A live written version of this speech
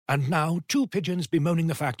And now, two pigeons bemoaning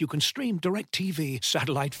the fact you can stream DirecTV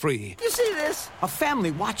satellite-free. You see this? A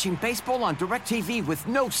family watching baseball on DirecTV with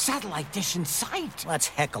no satellite dish in sight. Let's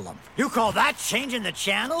heckle them. You call that changing the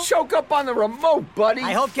channel? Choke up on the remote, buddy.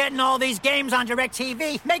 I hope getting all these games on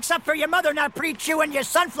DirecTV makes up for your mother not pre-chewing your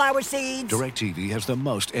sunflower seeds. DirecTV has the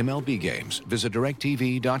most MLB games. Visit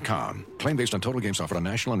DirecTV.com. Claim based on total games offered on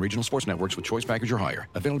national and regional sports networks with choice package or higher.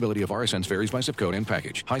 Availability of RSNs varies by zip code and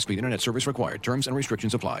package. High-speed internet service required. Terms and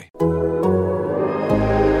restrictions apply.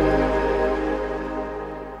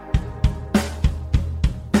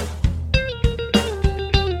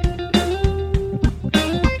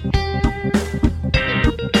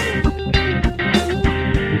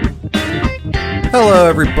 Hello,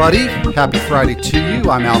 everybody. Happy Friday to you.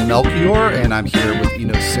 I'm Al Melchior, and I'm here with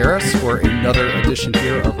Enos Saris for another edition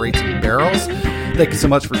here of Rates and Barrels. Thank you so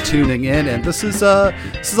much for tuning in, and this is a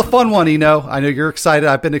fun one, Eno. I know you're excited.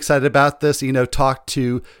 I've been excited about this. Eno talked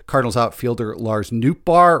to Cardinals outfielder Lars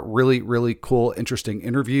Nootbaar. Really cool, interesting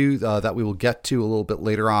interview that we will get to a little bit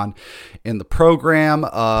later on in the program.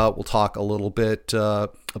 We'll talk a little bit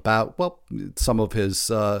about, some of his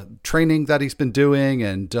training that he's been doing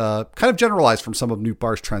and kind of generalized from some of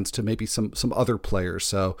Nootbaar's trends to maybe some other players.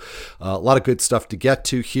 So a lot of good stuff to get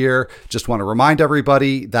to here. Just want to remind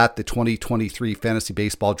everybody that the 2023 Fantasy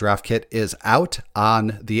Baseball Draft Kit is out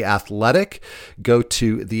on The Athletic. Go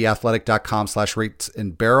to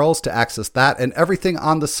theathletic.com/ratesandbarrels to access that and everything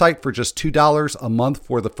on the site for just $2 a month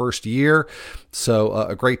for the first year. So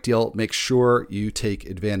a great deal. Make sure you take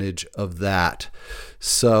advantage of that.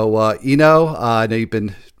 So, Eno, I know you've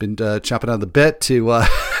been chomping on the bit to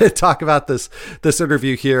talk about this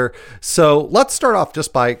interview here. So let's start off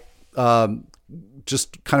just by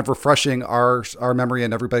just kind of refreshing our memory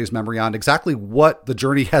and everybody's memory on exactly what the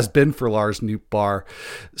journey has been for Lars Nootbaar.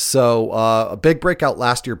 So a big breakout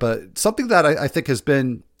last year, but something that I think has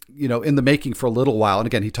been in the making for a little while. And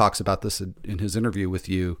again, he talks about this in his interview with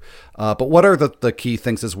you. But what are the key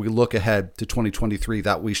things as we look ahead to 2023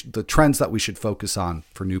 that the trends that we should focus on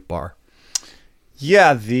for Nootbaar?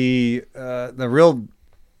 Yeah, the real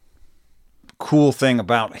cool thing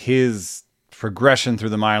about his progression through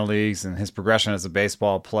the minor leagues and his progression as a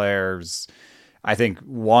baseball player is, I think,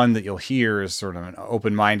 one that you'll hear is sort of an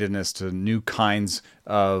open-mindedness to new kinds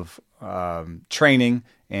of training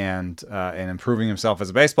and improving himself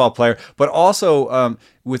as a baseball player, but also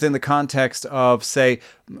within the context of, say,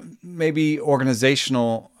 maybe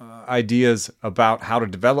organizational ideas about how to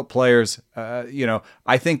develop players.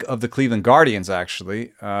 I think of the Cleveland Guardians,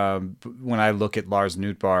 actually, when I look at Lars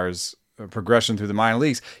Nootbaar's progression through the minor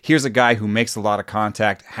leagues. Here's a guy who makes a lot of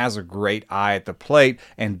contact, has a great eye at the plate,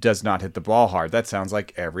 and does not hit the ball hard. That sounds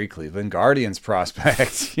like every Cleveland Guardians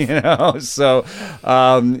prospect, So,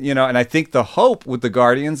 and I think the hope with the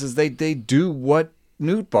Guardians is they do what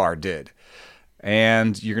Nootbaar did.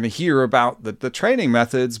 And you're going to hear about the training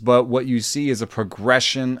methods, but what you see is a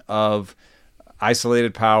progression of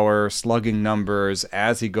isolated power, slugging numbers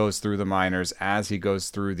as he goes through the minors, as he goes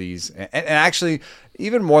through these, and actually,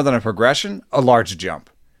 even more than a progression, a large jump.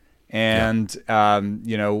 And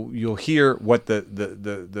you'll hear what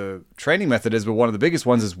the training method is, but one of the biggest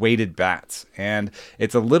ones is weighted bats, and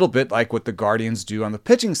it's a little bit like what the Guardians do on the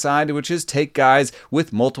pitching side, which is take guys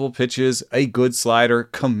with multiple pitches, a good slider,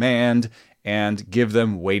 command, and give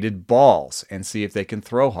them weighted balls and see if they can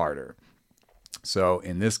throw harder. So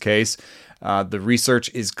in this case, the research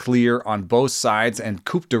is clear on both sides, and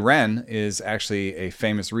Coop Duren is actually a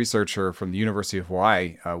famous researcher from the University of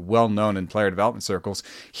Hawaii, well known in player development circles.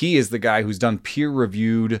 He is the guy who's done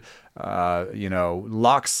peer-reviewed,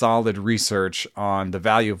 lock-solid research on the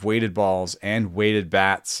value of weighted balls and weighted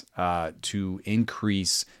bats to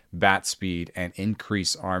increase bat speed and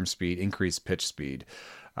increase arm speed, increase pitch speed.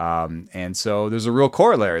 And so there's a real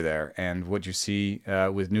corollary there. And what you see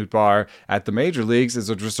with Nootbaar at the major leagues is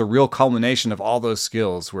just a real culmination of all those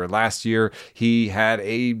skills, where last year he had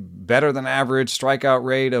a better than average strikeout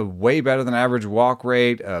rate, a way better than average walk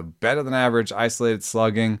rate, a better than average isolated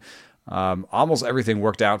slugging. Almost everything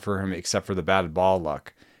worked out for him except for the batted ball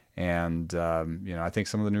luck. And, I think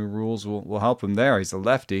some of the new rules will help him there. He's a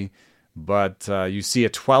lefty. But you see a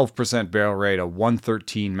 12% barrel rate, a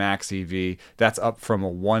 113 max EV. That's up from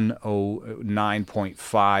a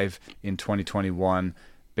 109.5 in 2021.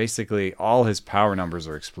 Basically, all his power numbers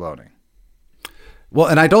are exploding. Well,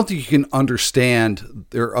 and I don't think you can understand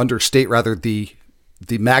or understate rather the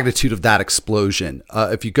magnitude of that explosion.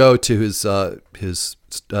 If you go to his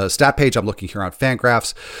stat page, I'm looking here on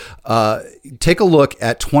Fangraphs. Take a look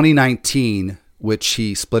at 2019. Which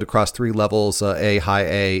he split across three levels, A, high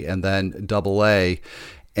A, and then double A.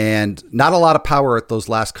 and not a lot of power at those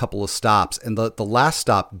last couple of stops. And the last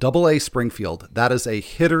stop, Double-A Springfield, that is a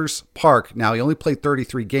hitter's park. Now, he only played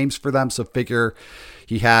 33 games for them, so figure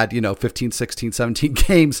he had, 15, 16, 17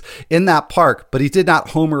 games in that park, but he did not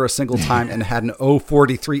homer a single time and had an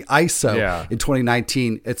 0.43 ISO in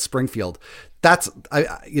 2019 at Springfield. That's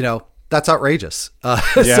outrageous.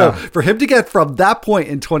 So for him to get from that point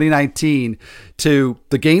in 2019 to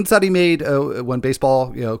the gains that he made when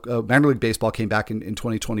baseball, minor league baseball came back in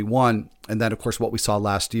 2021, and then of course what we saw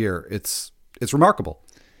last year, it's remarkable.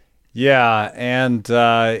 Yeah, and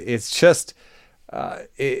it's just,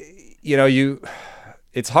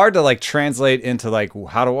 it's hard to like translate into like,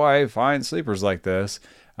 how do I find sleepers like this?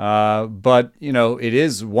 But it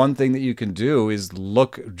is one thing that you can do is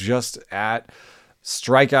look just at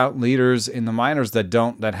strikeout leaders in the minors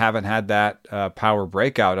that haven't had that power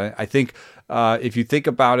breakout. I think if you think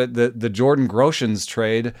about it, the Jordan Groshans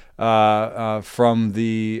trade from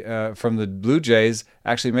the Blue Jays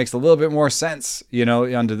actually makes a little bit more sense,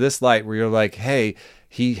 under this light, where you're like, hey,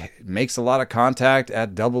 he makes a lot of contact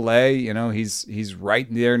at Double-A. He's right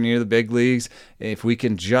there near the big leagues. If we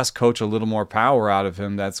can just coach a little more power out of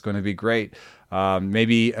him, that's going to be great.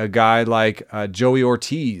 Maybe a guy like Joey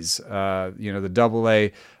Ortiz, the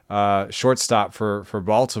Double-A shortstop for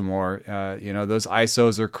Baltimore. Those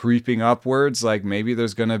ISOs are creeping upwards. Like maybe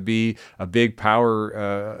there's going to be a big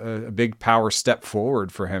power step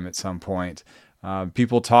forward for him at some point.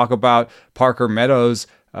 People talk about Parker Meadows.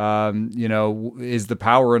 Is the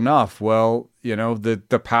power enough? Well,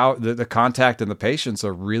 the power, the contact and the patience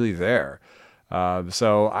are really there.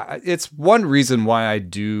 It's one reason why I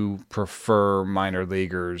do prefer minor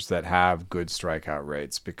leaguers that have good strikeout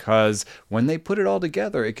rates, because when they put it all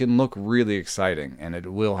together, it can look really exciting and it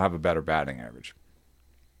will have a better batting average.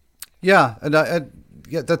 Yeah. And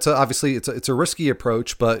that's obviously it's a risky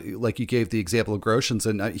approach, but like you gave the example of Groshans,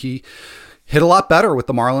 and he hit a lot better with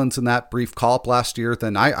the Marlins in that brief call-up last year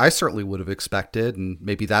than I certainly would have expected. And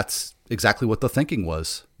maybe that's exactly what the thinking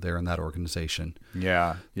was there in that organization.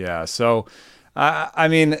 Yeah. So,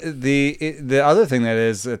 the other thing that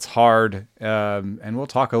is, it's hard, and we'll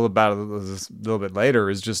talk a little about it a little bit later,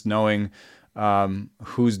 is just knowing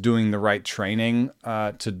who's doing the right training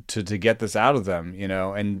to get this out of them,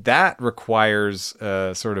 and that requires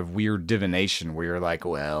sort of weird divination where you're like,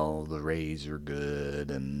 well, the Rays are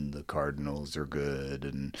good and the Cardinals are good,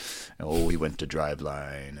 and we went to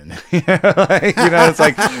Driveline, and it's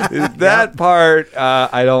like that part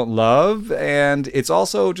I don't love, and it's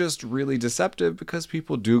also just really deceptive because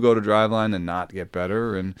people do go to Driveline and not get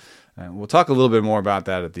better, and we'll talk a little bit more about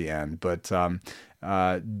that at the end, but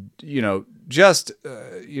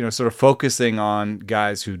sort of focusing on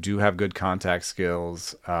guys who do have good contact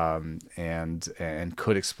skills and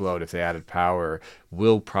could explode if they added power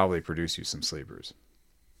will probably produce you some sleepers.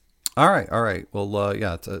 All right. Well,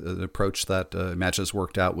 it's an approach that I imagine has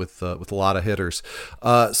worked out with a lot of hitters.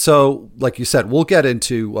 So, like you said, we'll get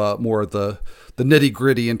into more of the nitty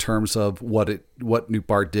gritty in terms of what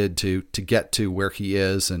Nootbaar did to get to where he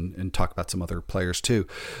is, and talk about some other players too.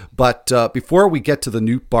 But before we get to the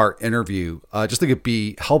Nootbaar interview, I just think it'd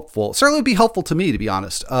be helpful. Certainly, it'd be helpful to me, to be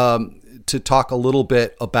honest. To talk a little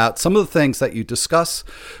bit about some of the things that you discuss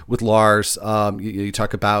with Lars. You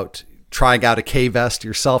talk about trying out a K-Vest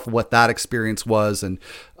yourself and what that experience was. And,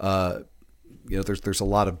 there's a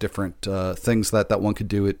lot of different things that one could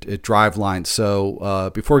do at Driveline.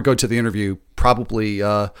 So before we go to the interview, probably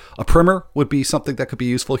a primer would be something that could be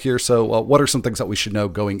useful here. So what are some things that we should know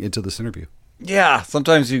going into this interview? Yeah,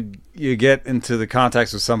 sometimes you get into the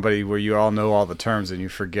context with somebody where you all know all the terms and you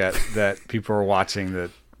forget that people are watching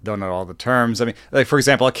that don't know all the terms. I mean, like, for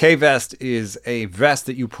example, a K-Vest is a vest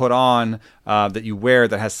that you put on, that you wear,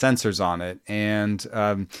 that has sensors on it, and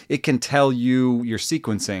it can tell you your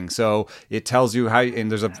sequencing. So it tells you how, and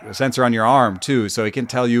there's a sensor on your arm too, so it can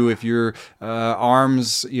tell you if your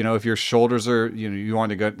arms, if your shoulders are, you want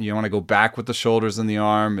to go back with the shoulders and the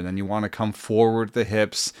arm, and then you want to come forward with the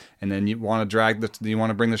hips, and then you want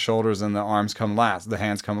to bring the shoulders and the arms come last, the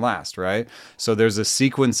hands come last, right? So there's a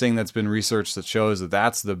sequencing that's been researched that shows that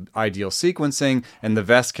that's the ideal sequencing, and the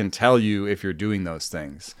vest can tell you if you're doing those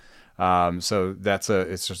things. So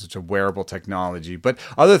it's just a wearable technology. But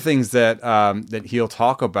other things that he'll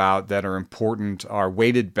talk about that are important are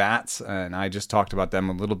weighted bats, and I just talked about them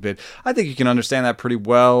a little bit. I think you can understand that pretty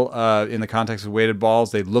well in the context of weighted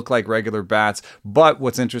balls. They look like regular bats, but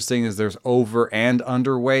what's interesting is there's over and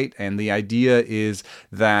underweight, and the idea is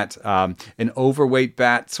that an overweight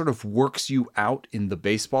bat sort of works you out in the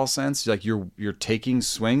baseball sense. Like you're taking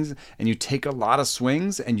swings, and you take a lot of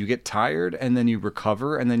swings, and you get tired, and then you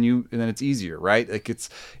recover, and then you it's easier, right? Like it's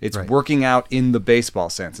Right. working out in the baseball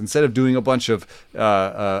sense instead of doing a bunch of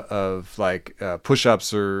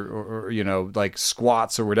push-ups or like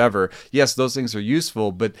squats or whatever. Yes, those things are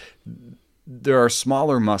useful, but there are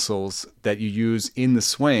smaller muscles that you use in the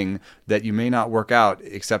swing that you may not work out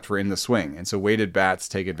except for in the swing. And so weighted bats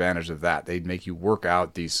take advantage of that. They make you work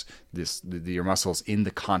out your muscles in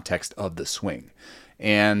the context of the swing.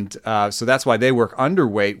 And so that's why they work.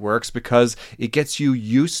 Underweight works because it gets you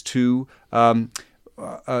used to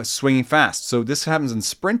swinging fast. So this happens in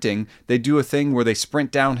sprinting. They do a thing where they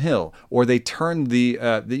sprint downhill, or they turn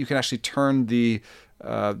that you can actually turn the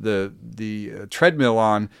treadmill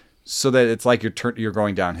on so that it's like you're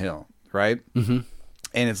going downhill, right? Mm-hmm.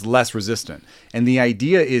 And it's less resistant. And the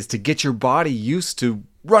idea is to get your body used to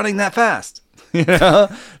running that fast.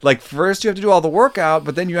 Like first you have to do all the workout,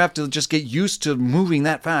 but then you have to just get used to moving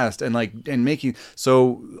that fast and making.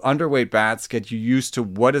 So underweight bats get you used to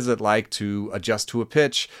what is it like to adjust to a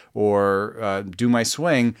pitch or do my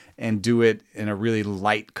swing and do it in a really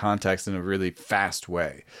light context in a really fast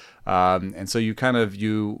way. And so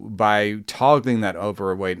by toggling that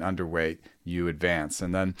overweight and underweight, you advance.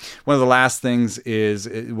 And then one of the last things is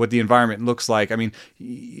what the environment looks like. I mean,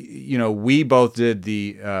 we both did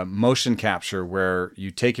the motion capture where you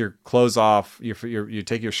take your clothes off, you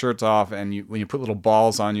take your shirts off, and when you put little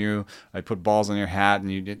balls on you, I put balls on your hat,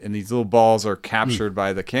 and these little balls are captured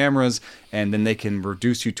by the cameras, and then they can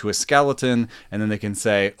reduce you to a skeleton, and then they can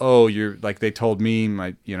say, oh, you're like they told me,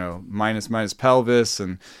 my minus pelvis,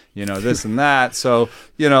 and this and that. So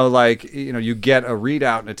you get a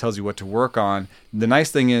readout and it tells you what to work on. The nice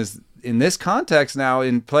thing is, in this context now,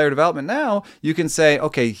 in player development now, you can say,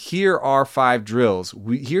 okay, here are 5 drills.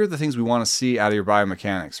 Here are the things we want to see out of your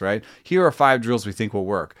biomechanics, right? Here are 5 drills we think will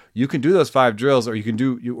work. You can do those 5 drills, or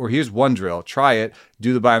or here's 1 drill, try it,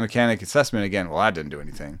 do the biomechanic assessment again. Well, that didn't do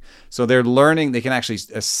anything. So they're learning, they can actually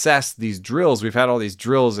assess these drills. We've had all these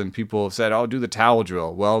drills and people have said, oh, do the towel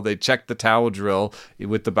drill. Well, they checked the towel drill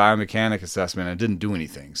with the biomechanic assessment and it didn't do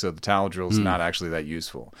anything. So the towel drill is not actually that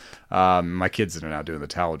useful. My kids are now doing the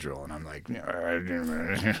towel drill and I'm like,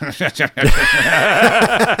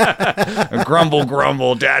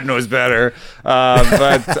 grumble, dad knows better.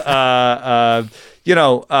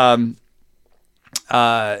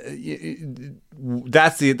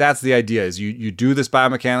 That's the idea is you do this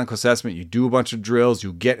biomechanical assessment, you do a bunch of drills,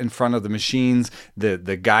 you get in front of the machines, the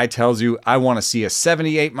guy tells you, I want to see a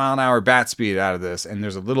 78 mile an hour bat speed out of this, and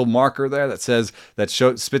there's a little marker there that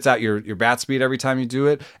spits out your bat speed every time you do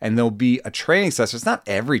it, and there'll be a training session. It's not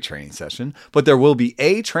every training session, but there will be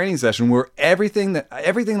a training session where everything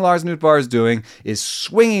Lars Nootbaar is doing is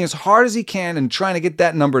swinging as hard as he can and trying to get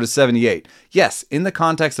that number to 78. Yes, in the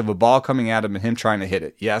context of a ball coming at him and him trying to hit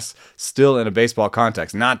it. Yes, still in a baseball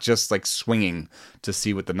context, not just like swinging to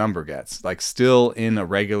see what the number gets. Like still in a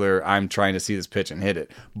regular, I'm trying to see this pitch and hit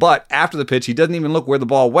it. But after the pitch, he doesn't even look where the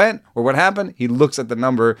ball went or what happened. He looks at the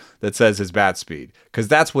number that says his bat speed, because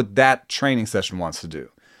that's what that training session wants to do.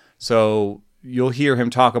 So you'll hear him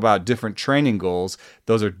talk about different training goals.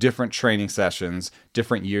 Those are different training sessions,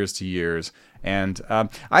 different years to years. And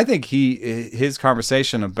I think his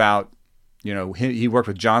conversation about, he worked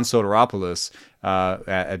with John Soteropoulos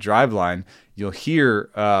at Driveline. You'll hear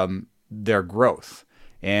their growth,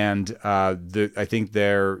 and I think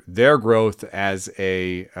their growth as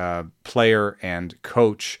a player and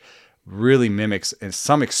coach really mimics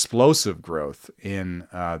some explosive growth in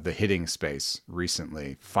the hitting space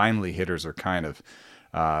recently. Finally, hitters are kind of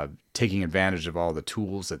taking advantage of all the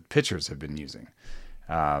tools that pitchers have been using.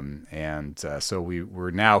 So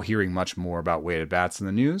we're now hearing much more about weighted bats in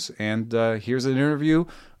the news. And here's an interview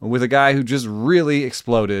with a guy who just really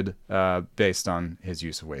exploded based on his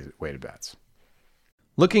use of weighted bats.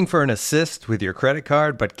 Looking for an assist with your credit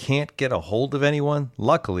card but can't get a hold of anyone?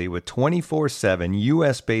 Luckily, with 24/7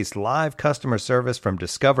 U.S.-based live customer service from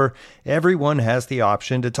Discover, everyone has the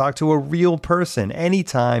option to talk to a real person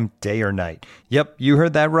anytime, day or night. Yep, you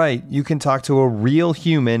heard that right. You can talk to a real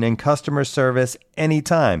human in customer service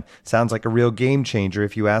anytime. Sounds like a real game changer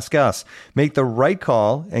if you ask us. Make the right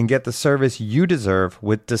call and get the service you deserve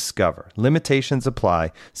with Discover. Limitations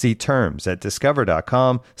apply. See terms at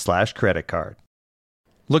discover.com/creditcard.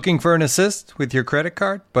 Looking for an assist with your credit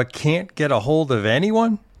card but can't get a hold of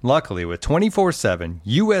anyone? Luckily, with 24/7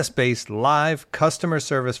 U.S.-based live customer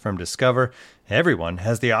service from Discover, everyone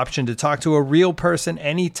has the option to talk to a real person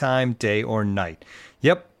anytime, day or night.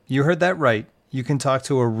 Yep, you heard that right. You can talk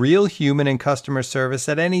to a real human in customer service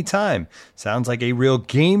at any time. Sounds like a real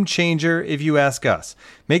game changer if you ask us.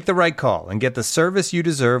 Make the right call and get the service you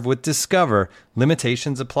deserve with Discover.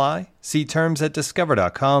 Limitations apply. See terms at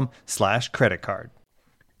discover.com/creditcard.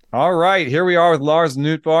 All right, here we are with Lars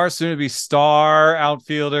Nootbaar, soon to be star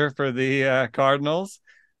outfielder for the Cardinals.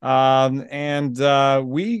 And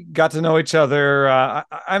we got to know each other.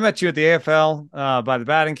 I met you at the AFL by the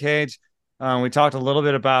batting cage. We talked a little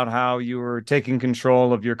bit about how you were taking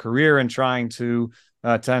control of your career and trying to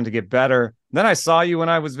get better. Then I saw you when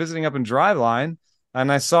I was visiting up in Driveline,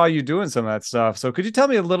 and I saw you doing some of that stuff. So could you tell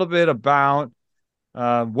me a little bit about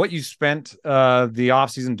what you spent the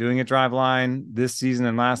offseason doing at Driveline this season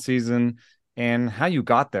and last season, and how you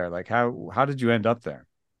got there? Like how did you end up there?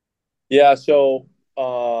 Yeah, so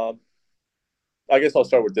I guess I'll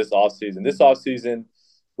start with this offseason. This offseason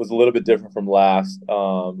was a little bit different from last.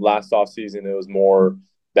 Last offseason, it was more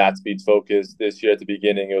bat speeds focused. This year at the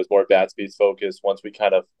beginning, it was more bat speeds focused. Once we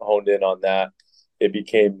kind of honed in on that, it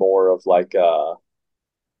became more of like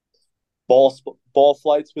ball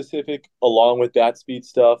flight specific along with bat speed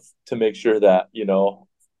stuff to make sure that,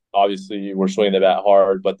 obviously we're swinging the bat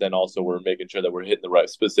hard, but then also we're making sure that we're hitting the right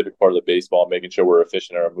specific part of the baseball, making sure we're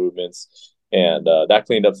efficient in our movements. And that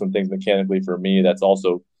cleaned up some things mechanically for me. That's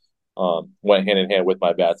also went hand in hand with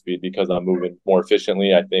my bat speed because I'm moving more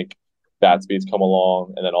efficiently. I think bat speeds come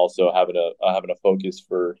along, and then also having a focus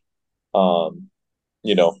for, optimal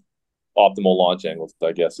launch angles,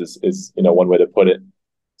 I guess is one way to put it.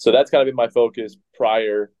 So that's kind of been my focus.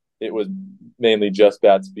 Prior, it was mainly just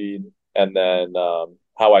bat speed, and then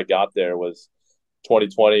how I got there was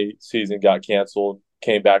 2020 season got canceled.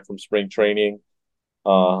 Came back from spring training.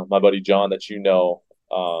 My buddy John, that he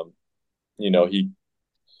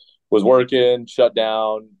was working, shut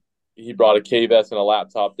down. He brought a K-Vest and a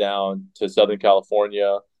laptop down to Southern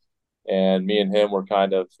California, and me and him were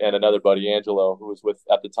and another buddy, Angelo, who was with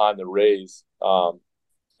at the time the Rays.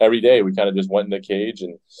 Every day we kind of just went in the cage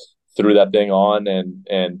and threw that thing on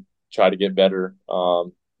and tried to get better.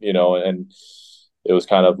 And it was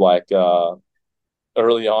kind of like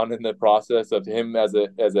early on in the process of him as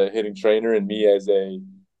a hitting trainer and me as a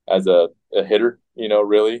hitter,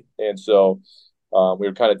 really. And so we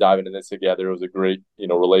were kind of diving into this together. It was a great,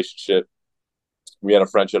 relationship. We had a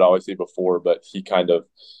friendship obviously before, but he kind of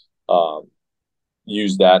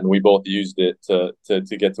used that, and we both used it to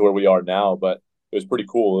get to where we are now. But it was pretty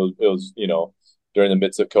cool. It was during the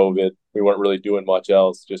midst of COVID, we weren't really doing much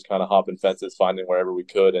else, just kind of hopping fences, finding wherever we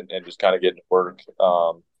could, and just kind of getting to work,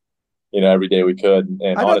 every day we could.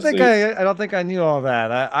 And I honestly, don't think I knew all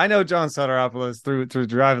that. I know John Soteropoulos through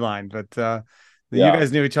Driveline, but you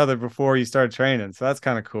guys knew each other before you started training, so that's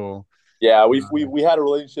kind of cool. Yeah, we had a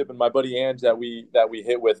relationship, and my buddy Ange that we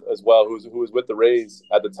hit with as well, who was with the Rays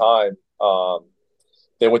at the time.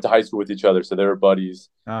 They went to high school with each other, so they were buddies.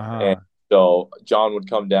 And so John would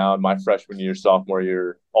come down my freshman year, sophomore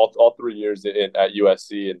year, all 3 years at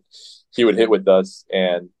USC, and he would hit with us.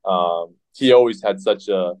 And he always had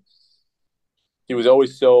he was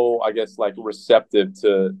always so, I guess, like receptive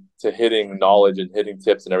to hitting knowledge and hitting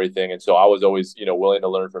tips and everything. And so I was always, willing to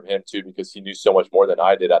learn from him too, because he knew so much more than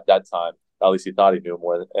I did at that time. At least he thought he knew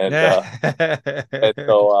more. And so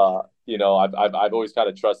I've always kind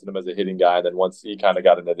of trusted him as a hitting guy. And then once he kind of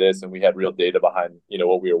got into this and we had real data behind,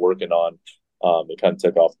 what we were working on, it kind of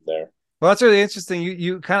took off from there. Well, that's really interesting.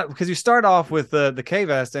 You kind of, because you start off with the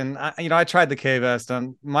K-Vest, and I tried the K-Vest.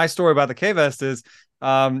 And my story about the K-Vest is,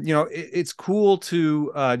 it's cool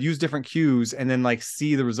to use different cues and then like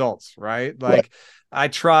see the results, right? Like I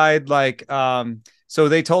tried so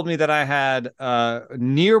they told me that I had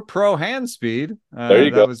near pro hand speed. There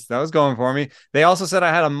you go. That was going for me. They also said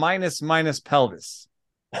I had a minus pelvis.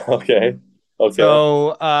 Okay.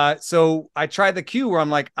 So I tried the cue where I'm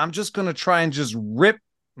like, I'm just going to try and just rip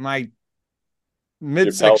my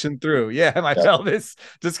midsection through. Yeah, my pelvis.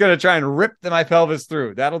 Just going to try and rip my pelvis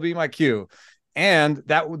through. That'll be my cue. And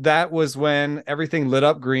that was when everything lit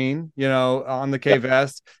up green, on the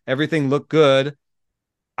K-Vest. Everything looked good.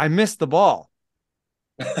 I missed the ball.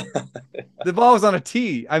 The ball was on a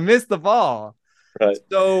tee. I missed the ball. Right.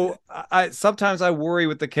 So sometimes I worry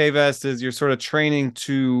with the K-Vest is you're sort of training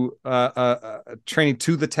to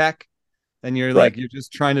the tech, and you're like you're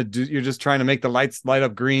just trying to make the lights light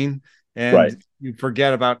up green, and you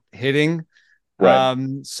forget about hitting. Right.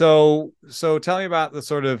 So tell me about the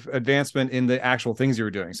sort of advancement in the actual things you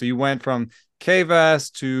were doing. So you went from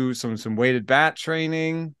K-Vest to some weighted bat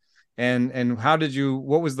training, and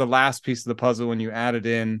what was the last piece of the puzzle when you added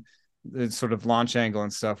in the sort of launch angle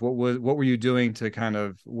and stuff? What were you doing to kind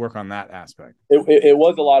of work on that aspect? It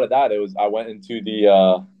was a lot of that. I went into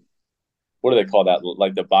the what do they call that?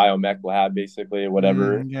 Like the biomech lab, basically,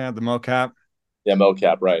 whatever. The mocap. Yeah,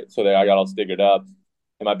 mocap, right. So I got all staggered up,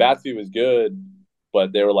 and my bat speed was good,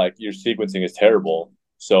 but they were like, your sequencing is terrible,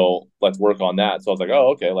 so let's work on that. So I was like,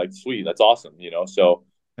 oh, okay, like sweet, that's awesome, So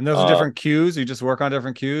And those are different cues. You just work on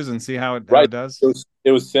different cues and see how it Right. does.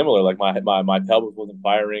 It was similar. Like my pelvis wasn't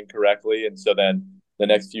firing correctly, and so then the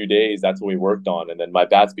next few days, that's what we worked on, and then my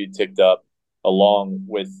bat speed ticked up along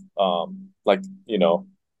with like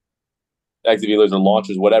exit velars or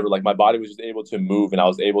launches, whatever. Like my body was just able to move, and I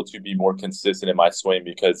was able to be more consistent in my swing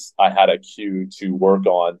because I had a cue to work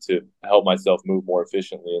on to help myself move more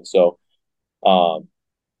efficiently. And so,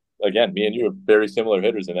 again, me and you are very similar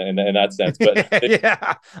hitters in that sense. But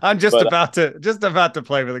yeah, I'm just about to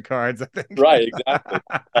play with the cards, I think. Right, exactly.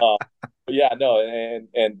 But yeah, no,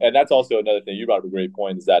 and that's also another thing. You brought up a great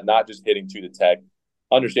point, is that not just hitting to the tech,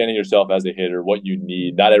 understanding yourself as a hitter, what you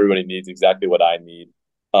need. Not everybody needs exactly what I need.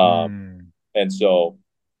 And so,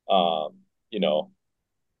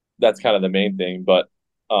 that's kind of the main thing. But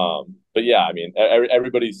yeah, I mean,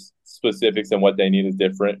 everybody's specifics and what they need is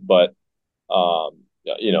different. But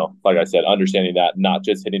like I said, understanding that, not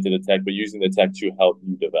just hitting to the tech, but using the tech to help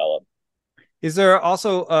you develop. Is there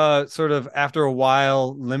also sort of, after a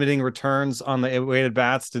while, limiting returns on the weighted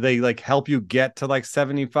bats? Do they like help you get to like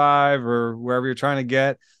 75 or wherever you're trying to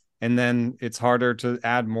get, and then it's harder to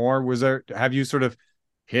add more? Have you sort of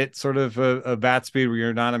hit sort of a bat speed where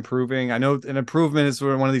you're not improving? I know an improvement is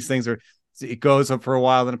sort of one of these things where it goes up for a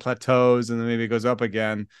while, then it plateaus, and then maybe it goes up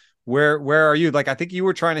again. Where are you? Like, I think you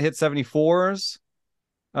were trying to hit 74s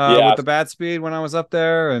with the bat speed when I was up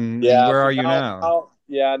there, and where are you now?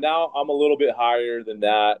 Now I'm a little bit higher than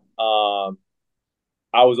that.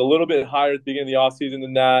 I was a little bit higher at the beginning of the offseason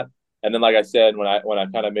than that. And then, like I said, when I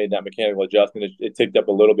kind of made that mechanical adjustment, it ticked up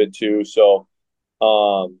a little bit too. So,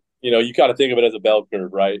 you kind of think of it as a bell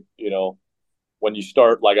curve, right? When you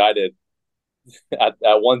start like I did at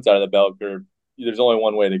one side of the bell curve, there's only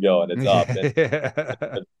one way to go, and it's up.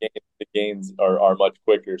 And the gains are much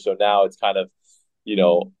quicker. So now it's kind of,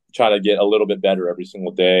 trying to get a little bit better every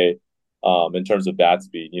single day. In terms of bat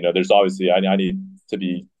speed, there's obviously I need to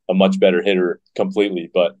be a much better hitter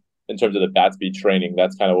completely, but in terms of the bat speed training,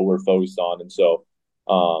 that's kind of what we're focused on. And so,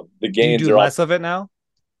 the gains do you do less of it now?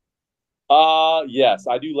 Yes,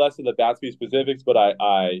 I do less of the bat speed specifics, but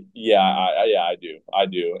I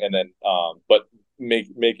do. And then, but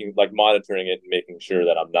making like monitoring it and making sure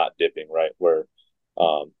that I'm not dipping, right, where,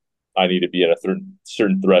 I need to be at a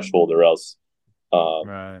certain threshold, or else,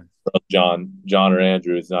 right. John or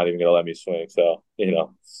Andrew is not even going to let me swing. So,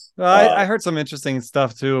 I heard some interesting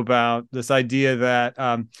stuff too about this idea that,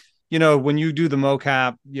 when you do the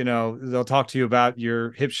mocap, they'll talk to you about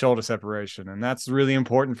your hip shoulder separation. And that's really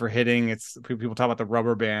important for hitting. It's people talk about the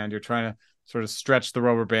rubber band. You're trying to sort of stretch the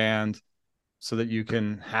rubber band so that you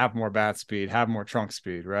can have more bat speed, have more trunk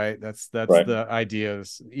speed, right? That's right. The idea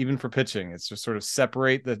is, even for pitching, it's just sort of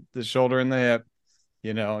separate the shoulder and the hip.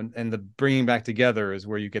 And the bringing back together is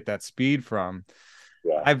where you get that speed from.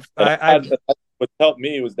 Yeah. What helped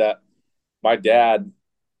me was that my dad,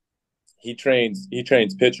 he trains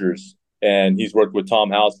pitchers, and he's worked with Tom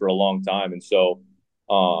House for a long time. And so,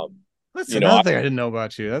 that's another thing I didn't know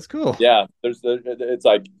about you. That's cool. Yeah. It's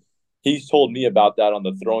like, he's told me about that on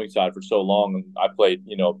the throwing side for so long. And I played,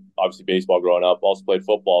 obviously baseball growing up, also played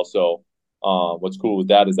football. So, what's cool with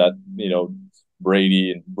that is that,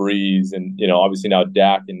 Brady and Breeze and, obviously now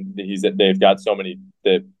Dak, and they've got so many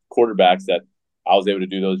the quarterbacks that I was able to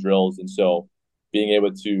do those drills. And so being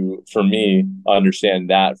able to, for me, understand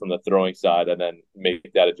that from the throwing side and then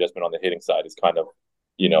make that adjustment on the hitting side is kind of,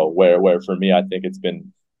 where for me, I think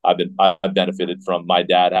I've benefited from my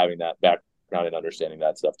dad having that background and understanding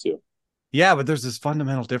that stuff too. Yeah, but there's this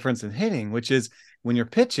fundamental difference in hitting, which is when you're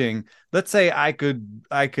pitching, let's say I could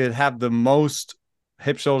have the most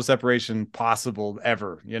hip shoulder separation possible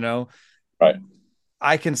ever, right?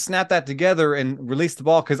 I can snap that together and release the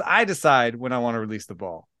ball because I decide when I want to release the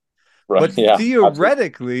ball. Right. But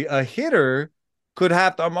theoretically, a hitter could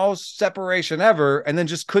have the most separation ever and then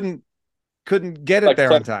just couldn't get it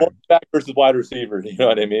there on time. Back versus wide receiver, you know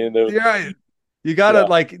what I mean? Yeah, you gotta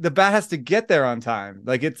like the bat has to get there on time.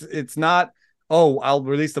 Like it's not, oh, I'll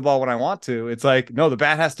release the ball when I want to. It's like, no, the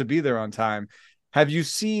bat has to be there on time. Have you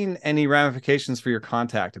seen any ramifications for your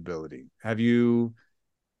contact ability? Do you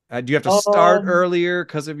have to start earlier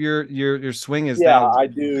because of your swing is now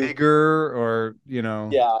bigger, or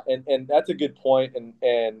Yeah, and that's a good point.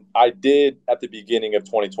 And I did at the beginning of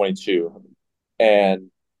 2022,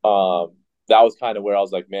 and that was kind of where I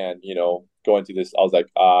was like, man, going through this, I was like,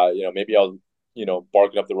 maybe I was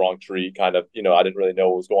barking up the wrong tree, kind of, I didn't really know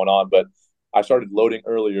what was going on, but I started loading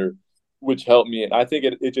earlier, which helped me. And I think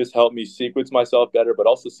it just helped me sequence myself better, but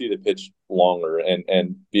also see the pitch longer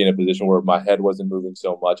and be in a position where my head wasn't moving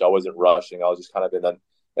so much. I wasn't rushing. I was just kind of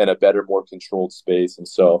in a better, more controlled space. And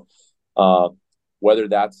so, whether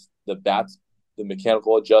that's the bat the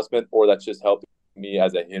mechanical adjustment or that's just helping me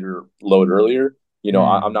as a hitter load earlier.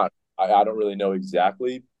 I'm not, I don't really know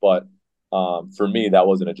exactly, but for me, that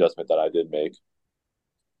was an adjustment that I did make.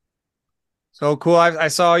 So cool. I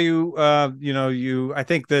saw you, I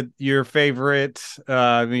think that your favorite,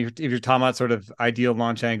 if you're talking about sort of ideal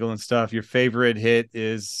launch angle and stuff, your favorite hit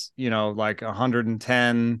is, like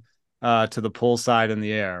 110 to the pull side in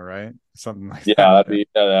the air, right? Something like that.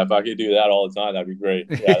 Yeah, if I could do that all the time, that'd be great.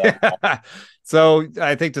 Yeah. So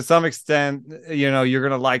I think to some extent, you're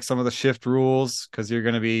going to like some of the shift rules because you're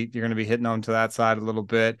going to be hitting on to that side a little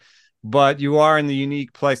bit. But you are in the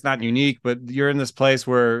unique place, not unique, but you're in this place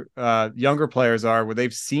where younger players are, where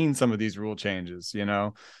they've seen some of these rule changes.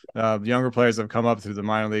 Younger players have come up through the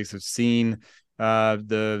minor leagues, have seen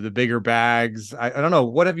the bigger bags. I don't know.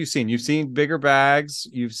 What have you seen? You've seen bigger bags.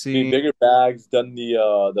 You've seen bigger bags. Done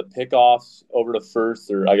the pickoffs over to first,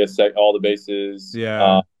 or I guess all the bases.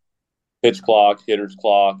 Yeah. Pitch clock, hitter's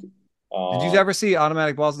clock. Did you ever see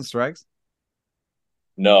automatic balls and strikes?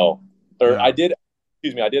 No, or No. I did.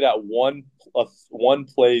 Excuse me, I did at one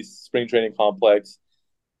place spring training complex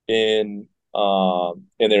in the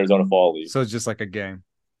Arizona Fall League. So it's just like a game.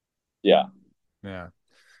 Yeah.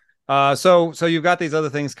 So you've got these other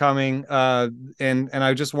things coming, and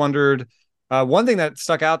I just wondered. One thing that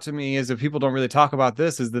stuck out to me is that people don't really talk about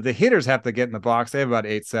this is that the hitters have to get in the box. They have about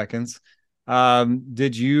 8 seconds.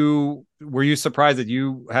 Were you surprised that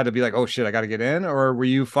you had to be like, oh shit, I got to get in, or were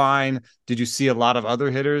you fine? Did you see a lot of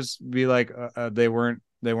other hitters be like, they weren't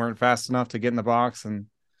fast enough to get in the box? And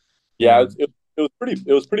yeah, it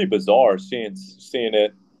was pretty bizarre seeing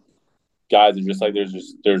it. Guys are just like,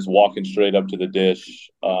 there's walking straight up to the dish.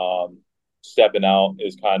 Stepping out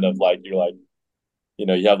is kind of like, you're like,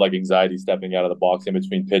 you have like anxiety stepping out of the box in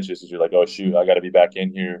between pitches because you're like, oh shoot, I got to be back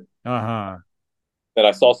in here. And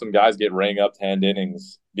I saw some guys get rang up to end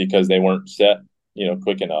innings because they weren't set,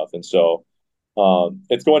 quick enough. And so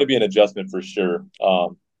it's going to be an adjustment for sure,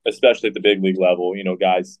 especially at the big league level.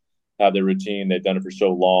 Guys have their routine. They've done it for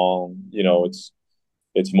so long.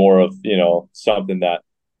 It's more of, something that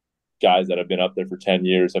guys that have been up there for 10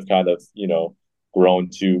 years have kind of, grown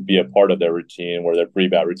to be a part of their routine, where their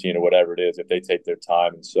pre-bat routine or whatever it is, if they take their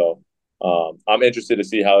time. And so I'm interested to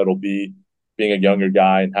see how it'll be. Being a younger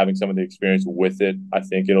guy and having some of the experience with it, I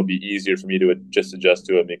think it'll be easier for me to just adjust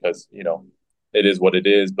to it because, it is what it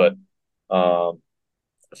is. But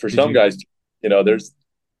for some guys, there's,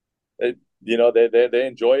 they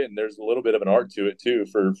enjoy it, and there's a little bit of an art to it too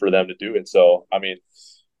for them to do it. So, I mean,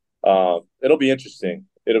 it'll be interesting.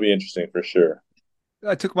 It'll be interesting for sure.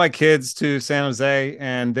 I took my kids to San Jose,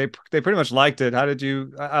 and they pretty much liked it. How did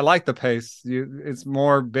you? I like the pace. It's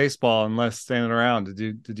more baseball and less standing around.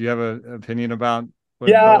 Did you have an opinion about? What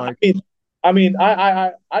yeah, like? I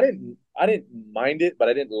didn't mind it, but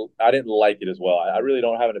I didn't like it as well. I really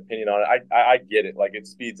don't have an opinion on it. I get it. Like, it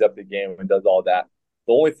speeds up the game and does all that.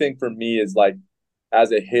 The only thing for me is, like,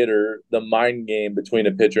 as a hitter, the mind game between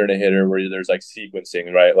a pitcher and a hitter, where there's like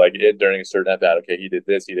sequencing, right? Like, during a certain at bat, okay, he did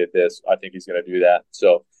this. I think he's going to do that.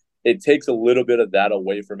 So it takes a little bit of that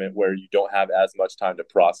away from it, where you don't have as much time to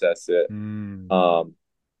process it. And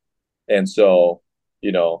so,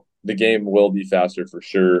 the game will be faster for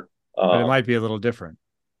sure. But it might be a little different.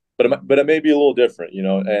 But it may be a little different,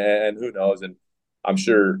 and who knows? And I'm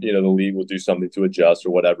sure, the league will do something to adjust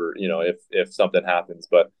or whatever, if something happens.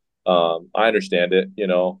 But I understand it.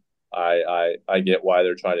 I get why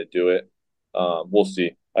they're trying to do it. We'll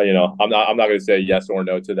see. I'm not going to say yes or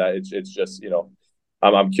no to that. It's just,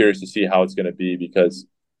 I'm curious to see how it's going to be, because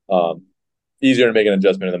easier to make an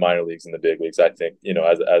adjustment in the minor leagues than the big leagues, I think,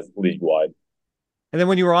 as league wide. And then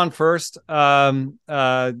when you were on first,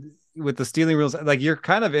 with the stealing rules, like, you're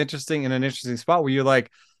kind of in an interesting spot where you're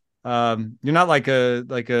like, you're not like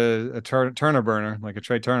a Turner burner, like a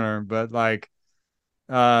Trey Turner, but like,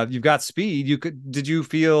 you've got speed. Did you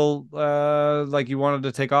feel like you wanted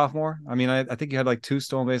to take off more? I mean, I think you had like 2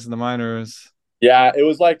 stolen bases in the minors. Yeah, it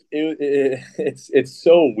was like it's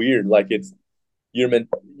so weird. Like,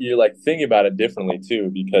 you're like thinking about it differently too,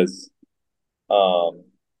 because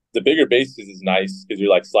the bigger bases is nice because you're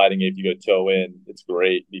like sliding it. If you go toe in, it's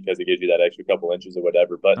great because it gives you that extra couple inches or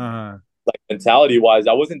whatever. But like, mentality wise,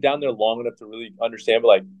 I wasn't down there long enough to really understand. But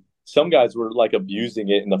like, some guys were like abusing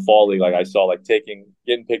it in the fall league. Like, I saw like getting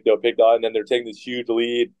picked up, and then they're taking this huge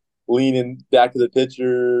lead, leaning back to the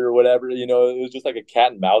pitcher or whatever. It was just like a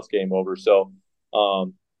cat and mouse game over. So,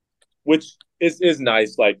 which is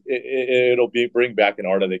nice. Like, it'll bring back an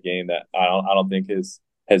art of the game that I don't think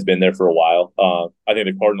has been there for a while. I think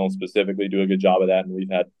the Cardinals specifically do a good job of that, and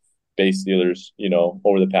we've had base stealers,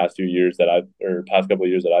 over the past few years past couple of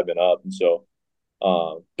years that I've been up, and so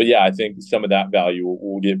But yeah, I think some of that value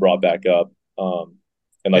will get brought back up.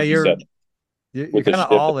 And Yeah, like you said, you're with the kind of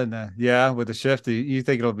shift, all in there. Yeah, with the shift, you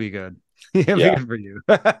think it'll be good. It'll be yeah, good for you.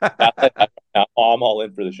 I'm all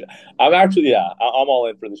in for the shift. I'm actually, yeah, I'm all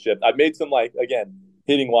in for the shift. I've made some, like, again,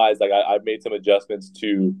 hitting wise, like I've made some adjustments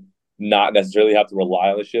to not necessarily have to rely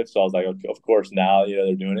on the shift. So I was like, okay, of course now,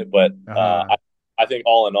 they're doing it, but uh, I think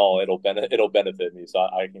all in all, it'll benefit me. So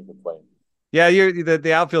I can complain. Yeah,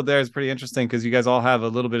 the outfield there is pretty interesting because you guys all have a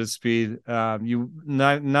little bit of speed.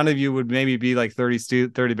 None of you would maybe be like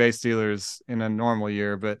 30 base stealers in a normal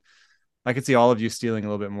year, but I could see all of you stealing a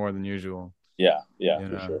little bit more than usual. Yeah, You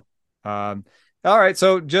for know. sure. All right,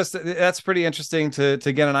 so just that's pretty interesting to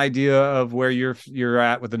get an idea of where you're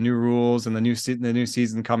at with the new rules and the new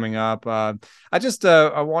season coming up. I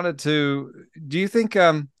wanted to. Do you think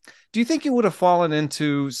you would have fallen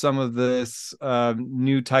into some of this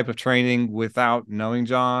new type of training without knowing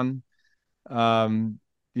John?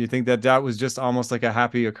 Do you think that was just almost like a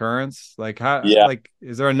happy occurrence? Like Yeah,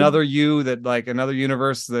 is there another you that like another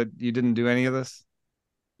universe that you didn't do any of this?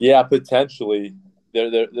 yeah, potentially.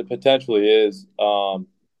 There potentially is.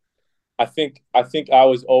 I think I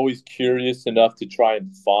was always curious enough to try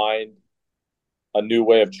and find a new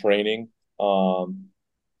way of training. Um,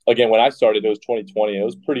 Again, when I started, it was 2020. It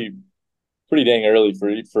was pretty dang early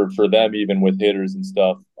for them, even with hitters and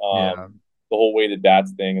stuff. Yeah. The whole weighted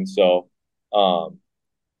bats thing, and so, um,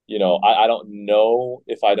 I don't know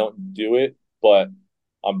if I don't do it, but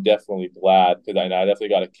I'm definitely glad because I definitely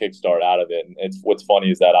got a kickstart out of it. And it's what's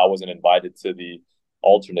funny is that I wasn't invited to the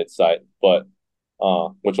alternate site, but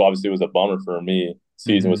which obviously was a bummer for me.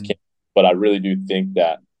 Season was canceled, but I really do think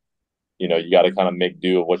that you got to kind of make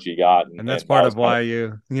do of what you got, And that's and that part was of kind why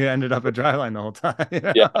you ended up at Dryline the whole time.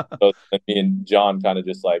 yeah. So me and John kind of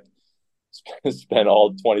just like spent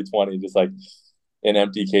all 2020 just like in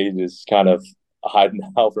empty cages, kind of hiding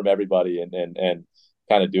out from everybody and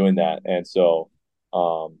kind of doing that. And so,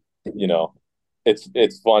 um, you know,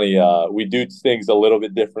 it's funny. We do things a little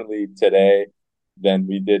bit differently today than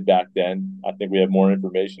we did back then. I think we have more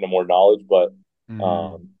information and more knowledge, but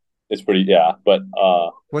Mhm. it's pretty, yeah. But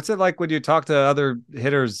What's it like when you talk to other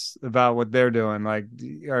hitters about what they're doing? Like,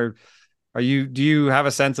 do you have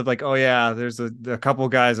a sense of like, oh yeah, there's a couple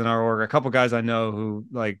guys in our org, a couple guys I know who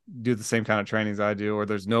like do the same kind of trainings I do, or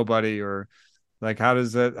there's nobody, or like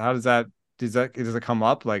does it come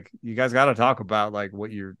up? Like you guys got to talk about like what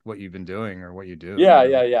you've been doing or what you do, you yeah,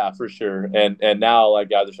 know? yeah, for sure. And now like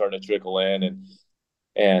guys are starting to trickle in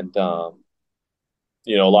and a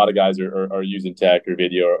lot of guys are using tech or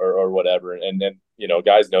video or whatever. And then,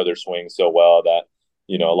 guys know their swing so well that,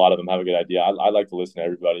 a lot of them have a good idea. I like to listen to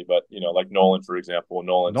everybody, but, like Nolan, for example,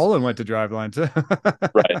 Nolan's Nolan went to Driveline too.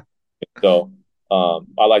 right. So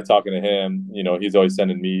I like talking to him. He's always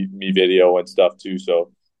sending me video and stuff too.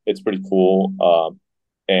 So it's pretty cool. So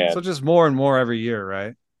And just more and more every year,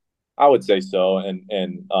 right? I would say so.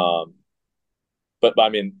 But I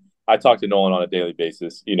mean, I talk to Nolan on a daily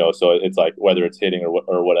basis, so it's like whether it's hitting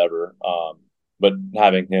or whatever. But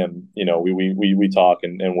having him, we talk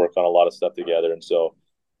and work on a lot of stuff together, and so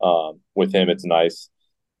with him, it's nice.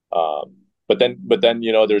 But then,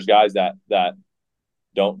 there's guys that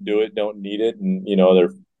don't do it, don't need it, and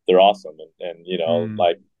they're awesome, and Mm.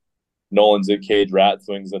 like Nolan's a cage rat,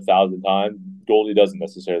 swings 1,000 times. Goldie doesn't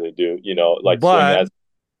necessarily do, like swing But as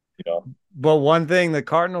you know. But one thing the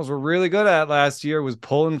Cardinals were really good at last year was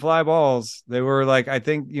pulling fly balls. They were like, I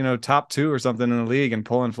think, top two or something in the league and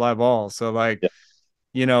pulling fly balls. So like,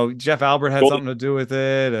 Yeah. Jeff Albert had Goldie, something to do with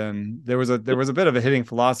it. And there was a bit of a hitting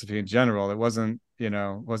philosophy in general. It wasn't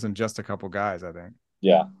just a couple guys, I think.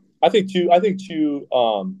 yeah, I think too.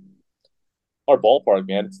 Our ballpark,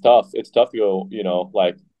 man, it's tough. It's tough to go,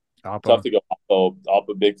 like tough Oppo. to go off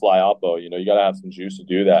a big fly oppo. You got to have some juice to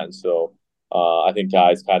do that. And so I think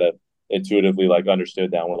guys kind of intuitively like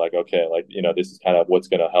understood that. And we're like, okay, like this is kind of what's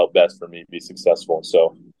going to help best for me be successful. And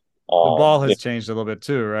so, The ball yeah, has changed a little bit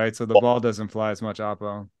too, right? So the ball doesn't fly as much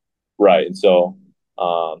Oppo. right. And so,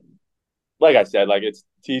 um, like I said, like it's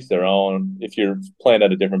teach their own. If you're playing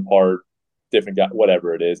at a different part, different guy,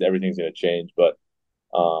 whatever it is, everything's going to change.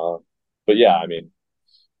 Uh, but yeah, I mean,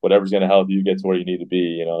 whatever's going to help you get to where you need to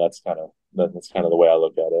be. That's kind of the way I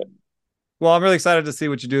look at it. Well, I'm really excited to see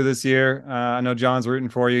what you do this year. I know John's rooting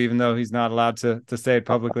for you, even though he's not allowed to say it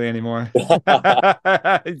publicly anymore. He's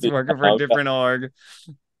Yeah, working for a different org.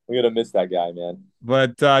 I'm gonna miss that guy, man.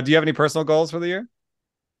 But do you have any personal goals for the year?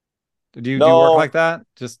 Do you work like No, that?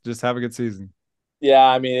 Just have a good season. yeah,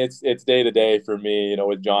 I mean it's day to day for me.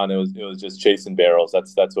 With John, it was just chasing barrels.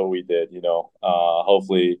 That's what we did.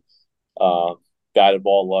 Hopefully, uh, guided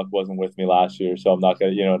ball luck wasn't with me last year, so I'm not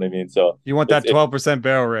gonna, you know what I mean. So you want that 12%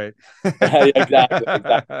 barrel rate. Yeah, exactly.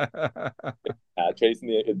 Chasing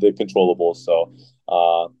the controllables. So,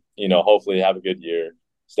 hopefully have a good year,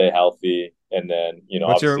 stay healthy, and then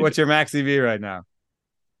what's your max EV right now?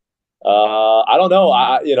 I don't know.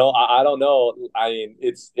 I don't know. I mean,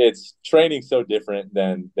 it's training so different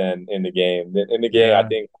than in the game. In the game, I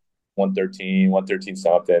think 113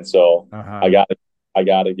 something. So I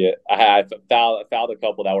gotta get. I fouled a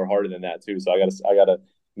couple that were harder than that too. So I gotta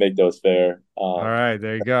make those fair. All right,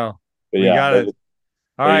 there you go. We got it.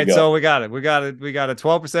 All right, so we got it. We got a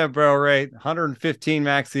 12% barrel rate, 115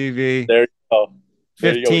 max EV. There you go.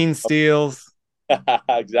 15 steals.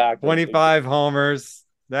 Exactly. 25 homers.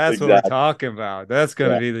 That's what we're talking about. That's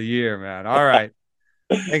going to be the year, man. All right.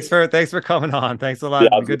 Thanks for coming on. Thanks a lot.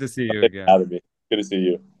 Yeah, good to see you again. Good to see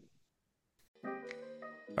you.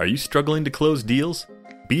 Are you struggling to close deals?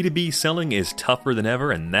 B2B selling is tougher than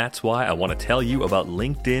ever, and that's why I want to tell you about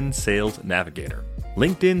LinkedIn Sales Navigator.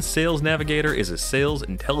 LinkedIn Sales Navigator is a sales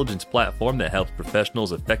intelligence platform that helps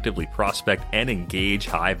professionals effectively prospect and engage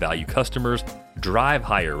high-value customers, drive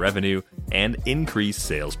higher revenue, and increase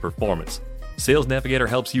sales performance. Sales Navigator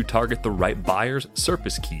helps you target the right buyers,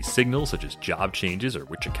 surface key signals such as job changes or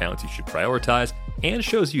which accounts you should prioritize, and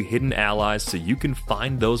shows you hidden allies so you can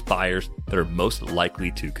find those buyers that are most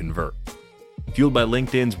likely to convert. Fueled by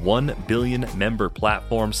LinkedIn's 1 billion member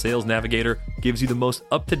platform, Sales Navigator gives you the most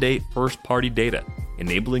up-to-date first-party data,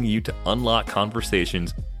 enabling you to unlock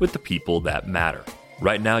conversations with the people that matter.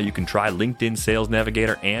 Right now, you can try LinkedIn Sales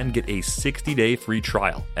Navigator and get a 60-day free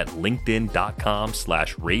trial at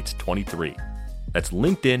linkedin.com/rates23. That's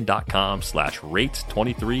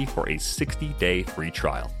linkedin.com/rates23 for a 60-day free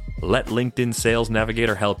trial. Let LinkedIn Sales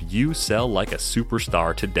Navigator help you sell like a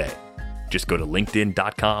superstar today. Just go to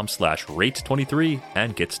linkedin.com/rates23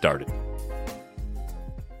 and get started.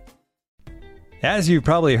 As you've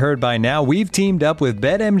probably heard by now, we've teamed up with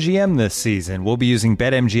BetMGM this season. We'll be using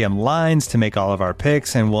BetMGM lines to make all of our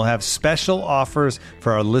picks, and we'll have special offers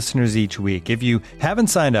for our listeners each week. If you haven't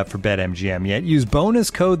signed up for BetMGM yet, use bonus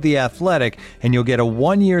code The Athletic, and you'll get a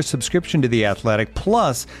 1-year subscription to The Athletic,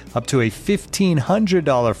 plus up to a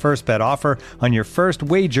 $1,500 first bet offer on your first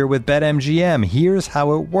wager with BetMGM. Here's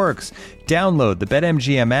how it works. Download the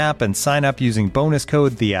BetMGM app and sign up using bonus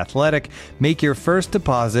code The Athletic. Make your first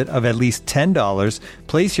deposit of at least $10.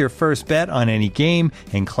 Place your first bet on any game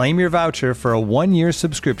and claim your voucher for a 1-year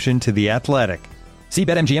subscription to The Athletic. See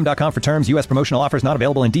BetMGM.com for terms. U.S. promotional offers not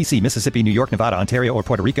available in D.C., Mississippi, New York, Nevada, Ontario, or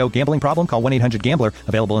Puerto Rico. Gambling problem? Call 1-800-GAMBLER.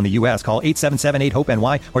 Available in the U.S. Call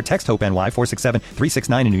 877-8-HOPE-NY or text HOPE-NY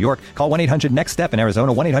 467-369 in New York. Call 1-800-NEXT-STEP in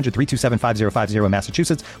Arizona. 1-800-327-5050 in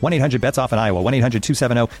Massachusetts. 1-800-BETS-OFF in Iowa.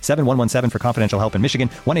 1-800-270-7117 for confidential help in Michigan.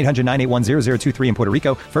 1-800-981-0023 in Puerto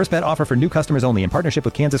Rico. First bet offer for new customers only in partnership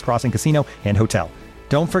with Kansas Crossing Casino and Hotel.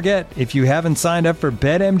 Don't forget, if you haven't signed up for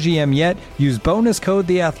BetMGM yet, use bonus code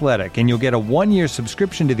The Athletic, and you'll get a 1-year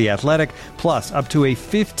subscription to The Athletic, plus up to a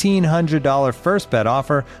 $1,500 first bet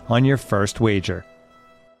offer on your first wager.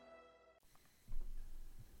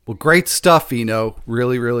 Well, great stuff, Eno.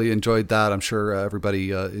 Really, really enjoyed that. I'm sure everybody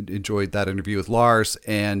enjoyed that interview with Lars.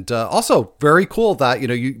 And also very cool that,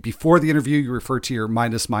 you before the interview, you referred to your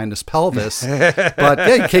minus pelvis. But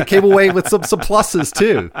yeah, you came away with some pluses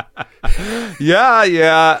too.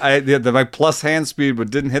 Yeah. My plus hand speed, but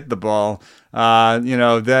didn't hit the ball. Everything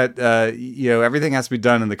has to be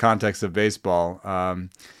done in the context of baseball.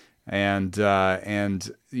 And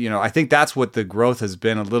I think that's what the growth has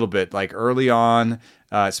been a little bit like early on,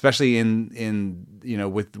 especially in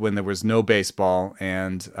when there was no baseball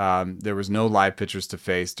and there was no live pitchers to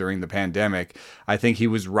face during the pandemic. I think he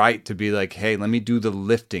was right to be like, hey, let me do the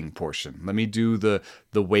lifting portion. Let me do the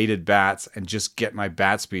weighted bats and just get my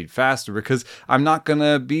bat speed faster, because I'm not going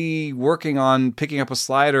to be working on picking up a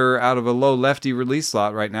slider out of a low lefty release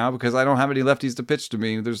slot right now because I don't have any lefties to pitch to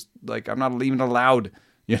me. I'm not even allowed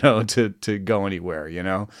to go anywhere,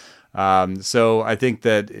 So I think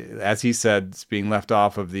that, as he said, being left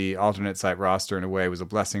off of the alternate site roster in a way was a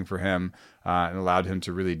blessing for him and allowed him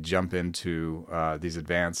to really jump into these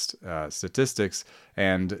advanced statistics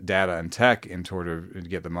and data and tech in order to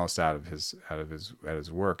get the most out of his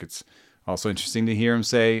work. It's also interesting to hear him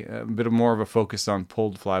say a bit more of a focus on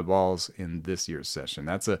pulled fly balls in this year's session.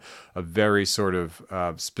 That's a very sort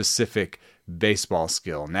of specific baseball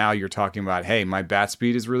skill. Now you're talking about, hey, my bat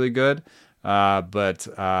speed is really good,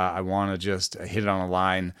 but I want to just hit it on a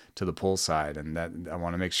line to the pull side, and that I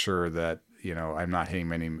want to make sure that I'm not hitting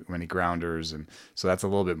many grounders, and so that's a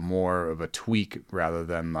little bit more of a tweak rather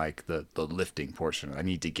than like the lifting portion. I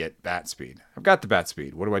need to get bat speed. I've got the bat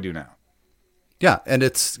speed. What do I do now? Yeah, and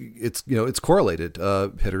it's correlated.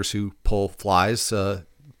 Hitters who pull flies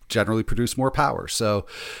generally produce more power. So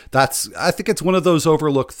I think it's one of those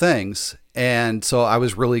overlooked things. And so I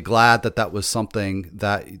was really glad that was something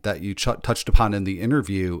that you touched upon in the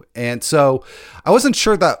interview. And so I wasn't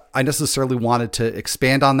sure that I necessarily wanted to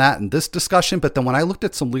expand on that in this discussion, but then when I looked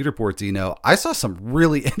at some leaderboards, I saw some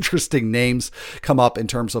really interesting names come up in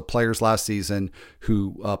terms of players last season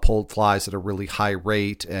who pulled flies at a really high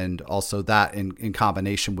rate, and also that in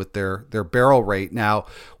combination with their barrel rate. Now,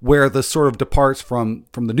 where this sort of departs from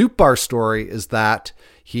the Nootbaar story is that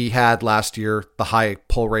he had last year the high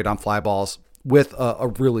pull rate on fly balls with a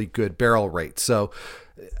really good barrel rate. So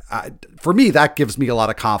for me, that gives me a lot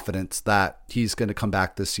of confidence that he's going to come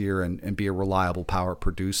back this year and be a reliable power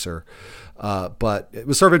producer. But it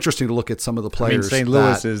was sort of interesting to look at some of the players. St.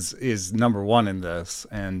 Louis is number one in this,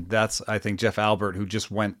 and that's, I think, Jeff Albert, who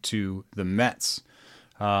just went to the Mets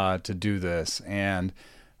to do this. And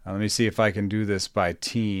let me see if I can do this by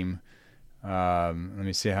team. Let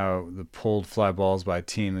me see how the pulled fly balls by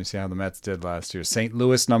team. Let me see how the Mets did last year. St.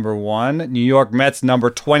 Louis number 1, New York Mets number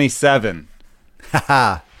 27.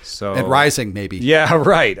 So and rising maybe. Yeah,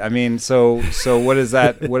 right. I mean, so what does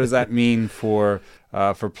that mean for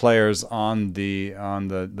players on the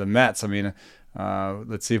Mets? I mean,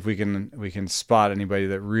 let's see if we can spot anybody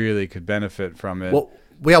that really could benefit from it. Well,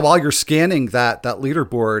 yeah, while you're scanning that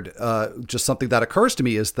leaderboard, just something that occurs to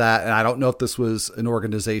me is that, and I don't know if this was an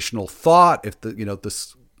organizational thought, if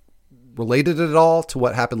this related at all to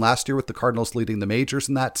what happened last year with the Cardinals leading the majors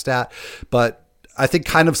in that stat, but I think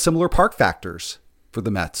kind of similar park factors for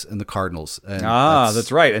the Mets and the Cardinals. And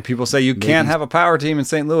that's right. And people say you can't have a power team in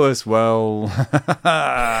St. Louis. Well,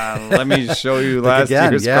 let me show you last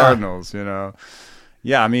year's Cardinals,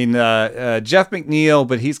 Yeah, I mean, Jeff McNeil,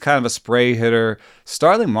 but he's kind of a spray hitter.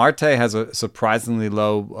 Starling Marte has a surprisingly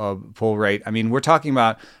low pull rate. I mean, we're talking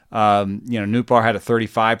about, Nootbaar had a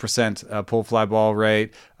 35% pull fly ball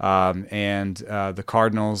rate, and the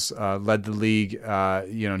Cardinals led the league,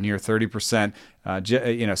 near 30%.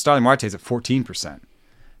 Starling Marte is at 14%.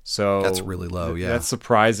 So that's really low. Yeah, that's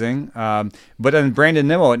surprising. But then Brandon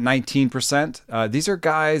Nimmo at 19%. These are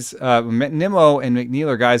guys. Nimmo and McNeil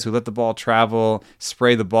are guys who let the ball travel,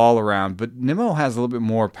 spray the ball around. But Nimmo has a little bit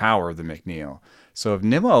more power than McNeil. So if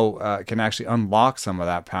Nimmo can actually unlock some of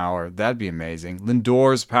that power, that'd be amazing.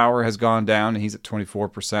 Lindor's power has gone down, and he's at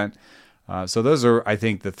 24%. So those are, I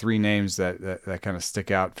think, the three names that kind of stick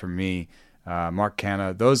out for me. Mark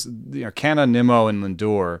Canha, those Canha, Nimmo, and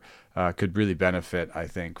Lindor could really benefit, I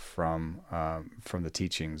think, from the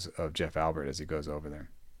teachings of Jeff Albert as he goes over there.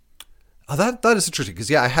 Oh, that is interesting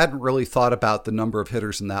because I hadn't really thought about the number of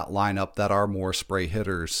hitters in that lineup that are more spray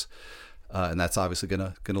hitters, and that's obviously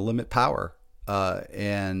going to limit power.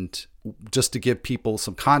 And just to give people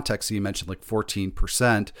some context, so you mentioned like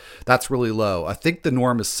 14%. That's really low. I think the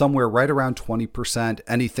norm is somewhere right around 20%.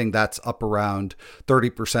 Anything that's up around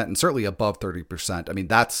 30% and certainly above 30%. I mean,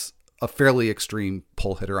 that's a fairly extreme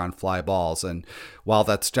pull hitter on fly balls. And while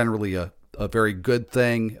that's generally a very good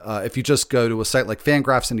thing, if you just go to a site like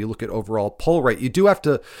Fangraphs and you look at overall pull rate, you do have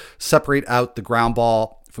to separate out the ground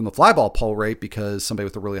ball from the fly ball pull rate, because somebody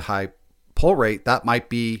with a really high pull rate, that might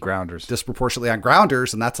be grounders disproportionately on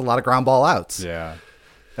grounders, and that's a lot of ground ball outs. Yeah.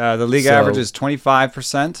 The league average is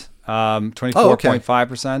 25%.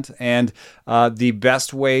 24.5%. And the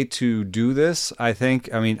best way to do this, I think,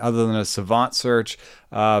 other than a savant search,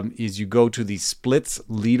 is you go to the splits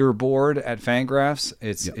leaderboard at Fangraphs.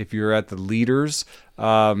 If you're at the leaders,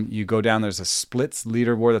 you go down, there's a splits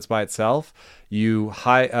leaderboard that's by itself. You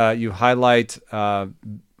highlight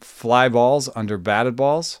fly balls under batted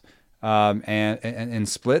balls and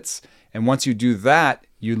splits. And once you do that,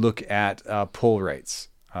 you look at pull rates.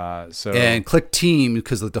 And click team,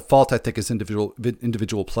 because the default, I think, is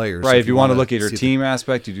individual players. Right. So if you want to look at your team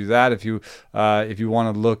aspect, you do that. If you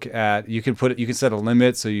want to look at, you can set a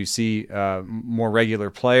limit so you see more regular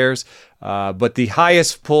players. But the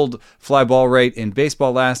highest pulled fly ball rate in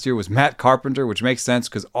baseball last year was Matt Carpenter, which makes sense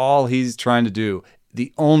because all he's trying to do,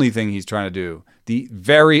 the only thing he's trying to do, the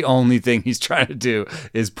very only thing he's trying to do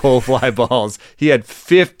is pull fly balls. He had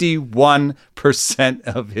 51%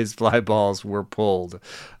 of his fly balls were pulled.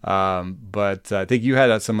 But I think you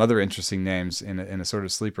had some other interesting names in a sort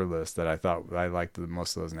of sleeper list that I thought I liked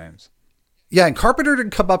most of those names. Yeah, and Carpenter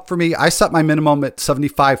didn't come up for me. I set my minimum at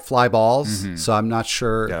 75 fly balls, so I'm not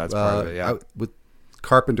sure. Yeah, that's part of it, yeah. With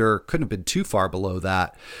Carpenter, couldn't have been too far below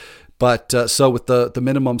that. But so with the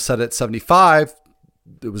minimum set at 75,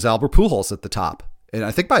 it was Albert Pujols at the top, and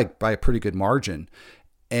I think by a pretty good margin.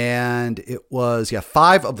 And it was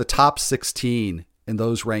 5 of the top 16 in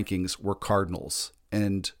those rankings were Cardinals.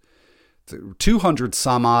 And 200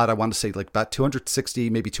 some odd, I want to say like about 260,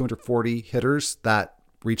 maybe 240 hitters that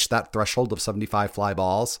reached that threshold of 75 fly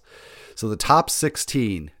balls. So the top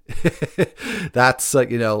 16, that's,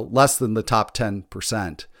 less than the top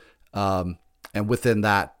 10%. And within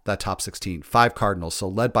that top 16, 5 Cardinals. So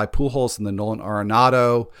led by Pujols and then Nolan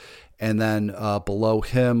Arenado. And then below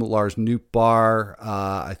him, Lars Nootbaar,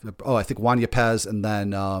 I think Juan Yepez, and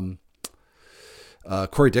then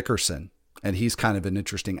Corey Dickerson. And he's kind of an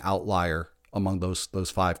interesting outlier among those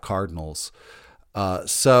 5 Cardinals.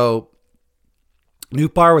 So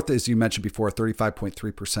Nootbaar, with, as you mentioned before,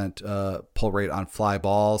 35.3% pull rate on fly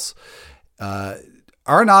balls.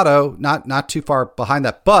 Arenado, not too far behind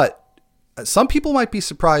that, but some people might be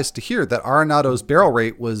surprised to hear that Arenado's barrel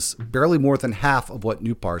rate was barely more than half of what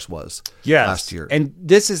Nootbaar's was last year. And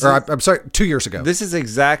this is, I'm sorry, 2 years ago. This is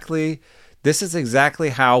exactly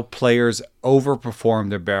how players overperform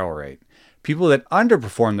their barrel rate. People that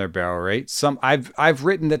underperform their barrel rate, I've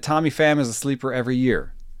written that Tommy Pham is a sleeper every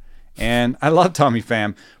year. And I love Tommy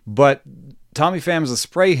Pham, but Tommy Pham is a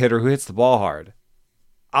spray hitter who hits the ball hard.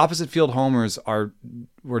 Opposite field homers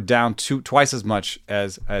were down twice as much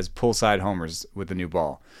as pull side homers with the new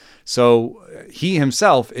ball. So he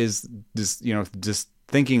himself is just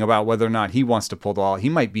thinking about whether or not he wants to pull the ball. He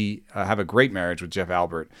might be have a great marriage with Jeff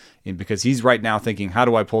Albert because he's right now thinking, how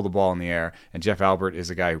do I pull the ball in the air? And Jeff Albert is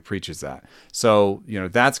a guy who preaches that. So,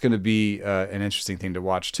 that's going to be an interesting thing to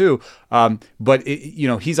watch too. But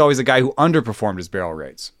he's always a guy who underperformed his barrel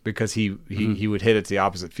rates because he would hit it to the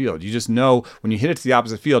opposite field. You just know when you hit it to the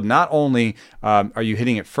opposite field, not only are you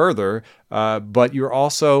hitting it further, but you're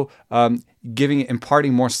also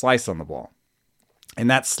imparting more slice on the ball. And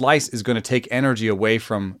that slice is going to take energy away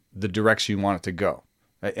from the direction you want it to go.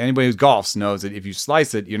 Anybody who golfs knows that if you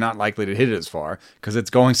slice it, you're not likely to hit it as far because it's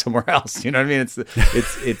going somewhere else. You know what I mean?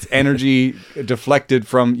 It's energy deflected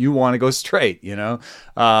from you want to go straight. And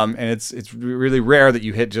it's really rare that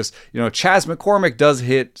you hit just Chas McCormick does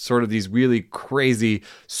hit sort of these really crazy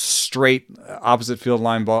straight opposite field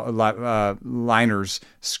line liners,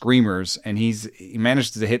 screamers, and he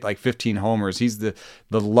managed to hit like 15 homers. He's the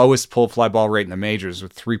lowest pull fly ball rate in the majors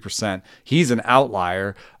with 3%. He's an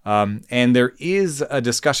outlier. And there is a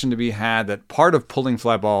discussion to be had that part of pulling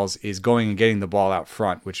fly balls is going and getting the ball out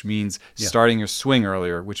front, which means starting your swing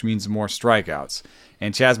earlier, which means more strikeouts.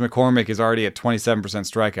 And Chas McCormick is already at 27%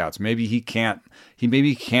 strikeouts. Maybe he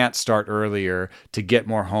can't start earlier to get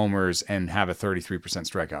more homers and have a 33%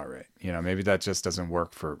 strikeout rate. Maybe that just doesn't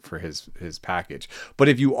work for his package. But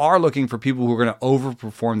if you are looking for people who are going to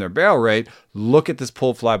overperform their barrel rate, look at this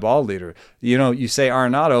pull fly ball leader. You say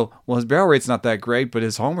Arenado, well, his barrel rate's not that great, but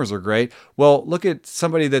his homers are great. Well, look at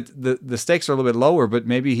somebody that the stakes are a little bit lower, but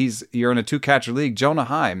maybe you're in a 2-catcher league. Jonah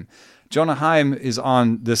Heim. Jonah Heim is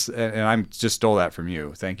on this, and I just stole that from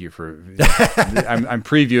you. Thank you for. I'm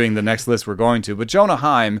previewing the next list we're going to, but Jonah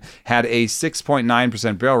Heim had a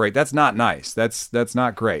 6.9% barrel rate. That's not nice. That's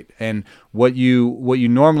not great. And what you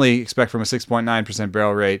normally expect from a 6.9%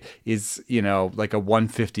 barrel rate is like a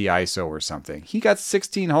 150 ISO or something. He got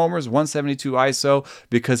 16 homers, 172 ISO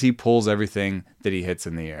because he pulls everything that he hits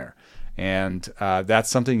in the air. And that's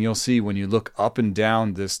something you'll see when you look up and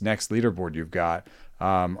down this next leaderboard you've got.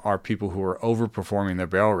 Are people who are overperforming their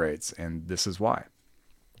barrel rates, and this is why.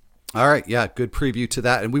 All right. Yeah. Good preview to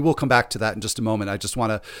that. And we will come back to that in just a moment. I just want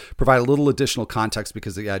to provide a little additional context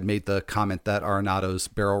because I'd made the comment that Arenado's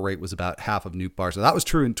barrel rate was about half of Nootbaar's. So that was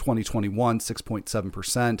true in 2021,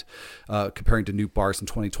 6.7%, comparing to Nootbaar's in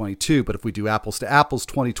 2022. But if we do apples to apples,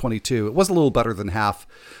 2022, it was a little better than half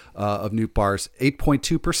of Nootbaar's,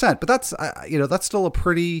 8.2%. But that's still a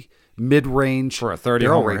pretty mid-range for a 30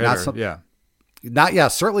 barrel homer rate. Hitter,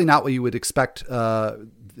 Certainly not what you would expect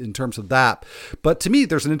in terms of that. But to me,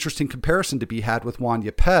 there's an interesting comparison to be had with Juan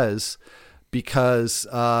Yepez because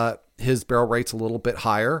his barrel rate's a little bit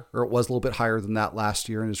higher, or it was a little bit higher than that last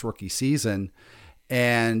year in his rookie season.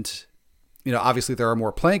 And, obviously there are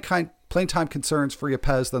more playing time concerns for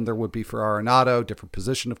Yepez than there would be for Arenado, different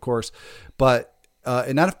position, of course. But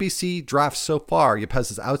in NFBC drafts so far, Yepez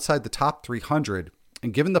is outside the top 300.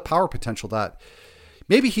 And given the power potential that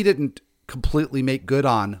maybe he didn't completely make good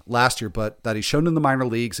on last year, but that he's shown in the minor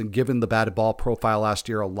leagues, and given the batted ball profile last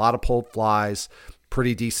year, a lot of pulled flies,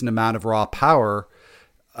 pretty decent amount of raw power.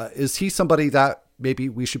 Is he somebody that maybe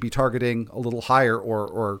we should be targeting a little higher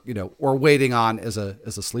or waiting on as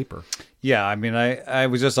a sleeper? Yeah. I mean, I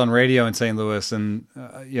was just on radio in St. Louis and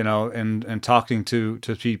talking to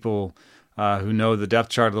people who know the depth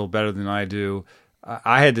chart a little better than I do.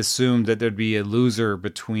 I had assumed that there'd be a loser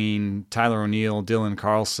between Tyler O'Neill, Dylan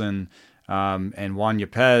Carlson, and Juan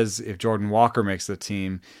Yepez if Jordan Walker makes the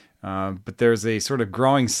team. but there's a sort of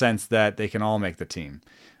growing sense that they can all make the team.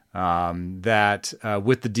 That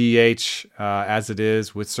with the DH as it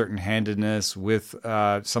is, with certain handedness, with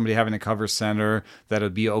somebody having to cover center, that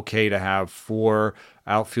it'd be okay to have 4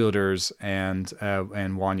 outfielders and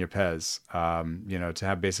Juan Yepez. To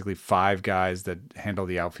have basically 5 guys that handle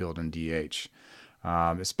the outfield and DH,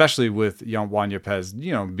 especially with Juan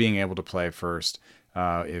Yepez, being able to play first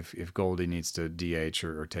if Goldie needs to DH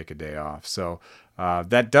or take a day off. So.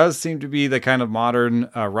 That does seem to be the kind of modern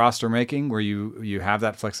roster making where you have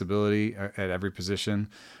that flexibility at every position.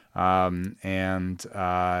 And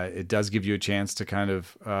it does give you a chance to kind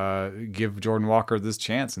of give Jordan Walker this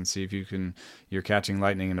chance and see if you're catching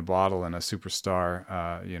lightning in a bottle and a superstar,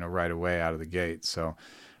 right away out of the gate. So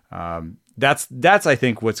that's I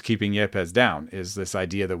think what's keeping Yepez down is this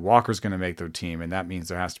idea that Walker's going to make their team, and that means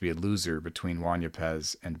there has to be a loser between Juan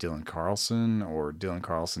Yepez and Dylan Carlson, or Dylan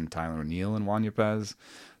Carlson, Tyler O'Neill, and Juan Yepez.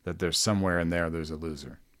 That there's somewhere in there's a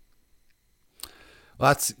loser.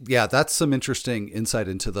 Well, that's some interesting insight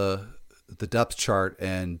into the depth chart,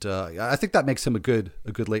 and I think that makes him a good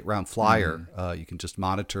late round flyer. You can just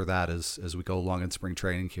monitor that as we go along in spring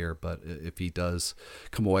training here. But if he does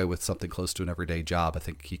come away with something close to an everyday job, I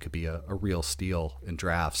think he could be a real steal in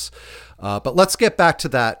drafts. But let's get back to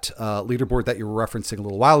that leaderboard that you were referencing a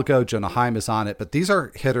little while ago. Jonah Heim is on it, but these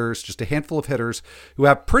are hitters, just a handful of hitters who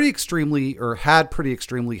have had pretty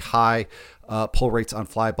extremely high pull rates on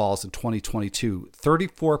fly balls in 2022,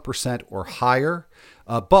 34% or higher.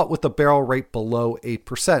 But with the barrel rate below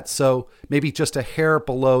 8%. So maybe just a hair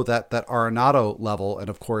below that Arenado level. And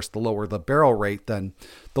of course, the lower the barrel rate, then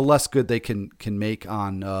the less good they can make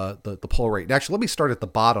on the pull rate. And actually, let me start at the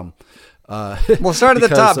bottom. We'll start at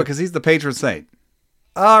the top because he's the patron saint.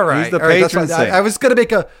 All right. He's the patron saint. I was going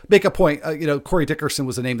to make a point. Corey Dickerson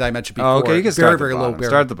was a name that I mentioned before. Oh, okay, you can start very low barrel.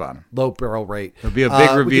 Start at the bottom. Low barrel rate. There'll be a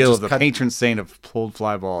big reveal of the patron saint of pulled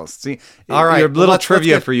fly balls. See, all right. Your little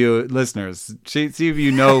trivia for you listeners. See if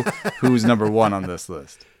you know who's number 1 on this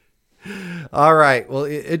list. All right. Well,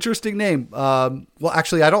 interesting name. Well,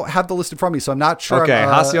 actually, I don't have the list in front of me, so I'm not sure. Okay,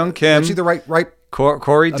 Ha-Seong Kim. Actually, the right.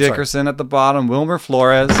 Corey Dickerson at the bottom. Wilmer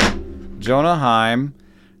Flores. Jonah Heim.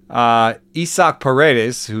 Isaac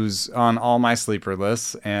Paredes, who's on all my sleeper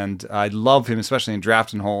lists, and I love him, especially in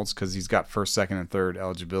draft and holds, because he's got first, second, and third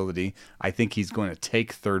eligibility. I think he's going to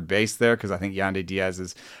take third base there, because I think Yandy Diaz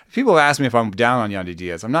is... People have asked me if I'm down on Yandy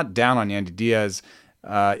Diaz. I'm not down on Yandy Diaz,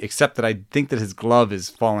 except that I think that his glove is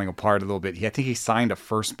falling apart a little bit. I think he signed a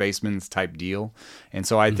first baseman's type deal, and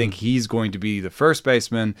so I think he's going to be the first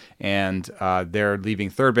baseman, and they're leaving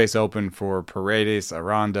third base open for Paredes,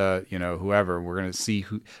 Aranda, whoever. We're going to see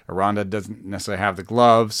who... Aranda doesn't necessarily have the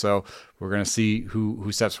glove, so we're going to see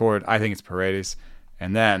who steps forward. I think it's Paredes.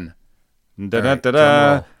 And then...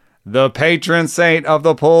 The patron saint of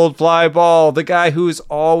the pulled fly ball, the guy who's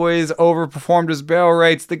always overperformed his barrel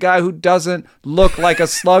rates, the guy who doesn't look like a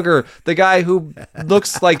slugger, the guy who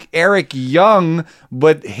looks like Eric Young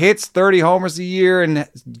but hits 30 homers a year and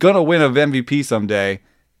gonna win an MVP someday,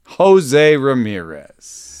 Jose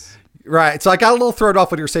Ramirez. Right. So I got a little thrown off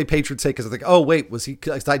when you were saying patron saint because I think, oh, wait, was he?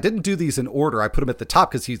 Cause I didn't do these in order. I put him at the top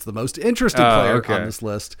because he's the most interesting player on this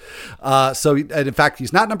list. And in fact,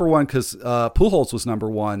 he's not number 1 because Pujols was number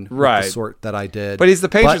 1. Right. With the sort that I did. But he's the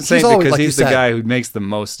patron saint because he's the said, guy who makes the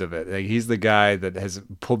most of it. Like, he's the guy that has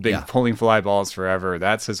been pulling fly balls forever.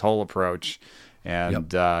 That's his whole approach.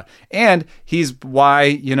 And and he's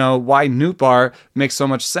why Nootbaar makes so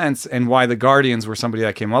much sense, and why the Guardians were somebody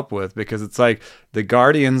I came up with, because it's like the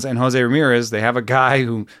Guardians and Jose Ramirez, they have a guy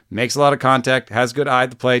who makes a lot of contact, has good eye at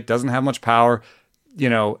the plate, doesn't have much power,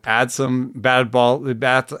 add some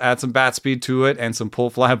add some bat speed to it and some pull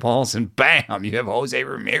fly balls, and bam, you have Jose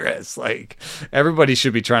Ramirez. Like, everybody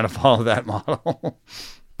should be trying to follow that model.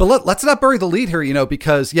 But let's not bury the lead here,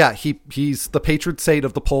 because he's the patron saint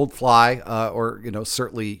of the pulled fly, or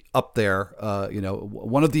certainly up there,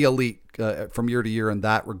 one of the elite from year to year in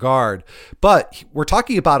that regard. But we're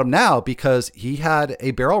talking about him now because he had a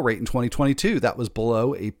barrel rate in 2022 that was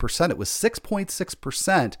below 8%. It was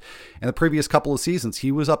 6.6%. In the previous couple of seasons,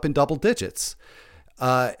 he was up in double digits,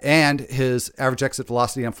 and his average exit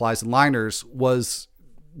velocity on flies and liners was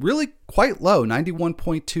really quite low,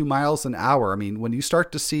 91.2 miles an hour. I mean, when you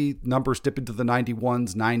start to see numbers dip into the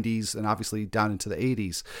 91s, 90s, and obviously down into the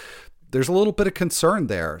 80s, there's a little bit of concern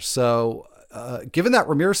there. So given that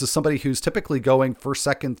Ramirez is somebody who's typically going first,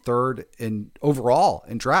 second, third in overall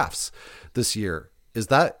in drafts this year, is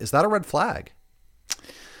that a red flag?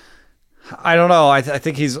 I don't know. I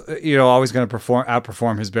think he's always going to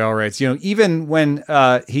outperform his barrel rates. Even when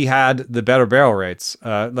he had the better barrel rates,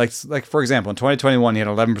 like for example in 2021 he had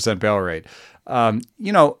 11% barrel rate.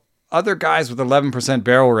 other guys with 11%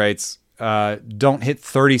 barrel rates don't hit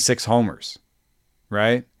 36 homers,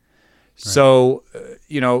 right? So,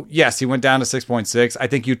 yes, he went down to 6.6. I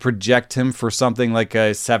think you'd project him for something like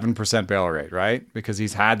a 7% barrel rate, right? Because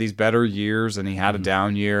he's had these better years and he had a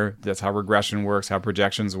down year. That's how regression works, how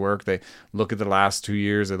projections work. They look at the last 2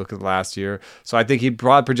 years, they look at the last year. So I think he'd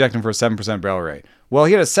probably project him for a 7% barrel rate. Well,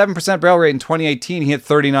 he had a 7% barrel rate in 2018. He hit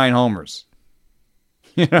 39 homers.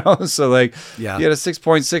 So like he had a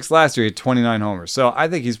 6.6 last year, he had 29 homers. So I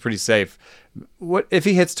think he's pretty safe. What if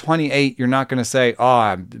he hits 28? You're not going to say, "Oh,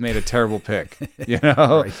 I made a terrible pick,"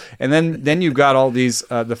 Right. And then you've got all these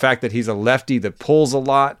the fact that he's a lefty that pulls a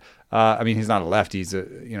lot. He's not a lefty; he's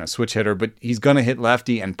a switch hitter, but he's going to hit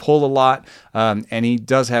lefty and pull a lot, and he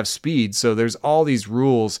does have speed. So there's all these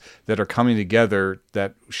rules that are coming together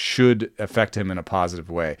that should affect him in a positive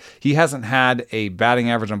way. He hasn't had a batting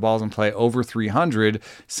average on balls in play over 300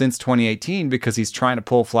 since 2018 because he's trying to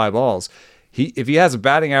pull fly balls. If he has a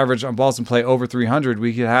batting average on balls in play over 300,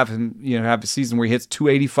 we could have him, have a season where he hits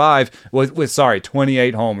 285 with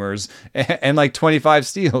 28 homers and like 25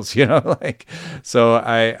 steals, So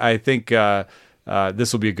I think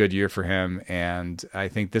this will be a good year for him, and I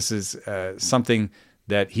think this is something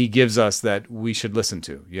that he gives us that we should listen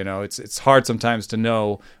to. It's hard sometimes to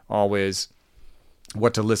know always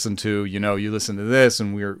what to listen to. You listen to this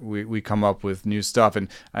and we come up with new stuff, and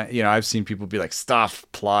I've seen people be like stuff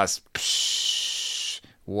plus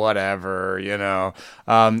whatever,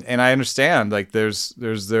 and I understand, like there is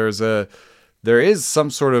some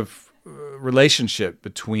sort of relationship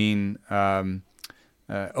between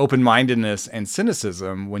open-mindedness and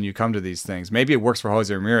cynicism when you come to these things. Maybe it works for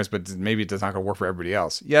Jose Ramirez, but maybe it does not work for everybody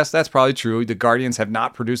else. Yes, that's probably true. The Guardians have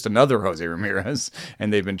not produced another Jose Ramirez,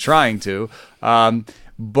 and they've been trying to.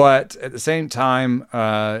 But at the same time,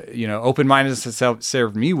 open-mindedness has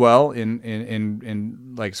served me well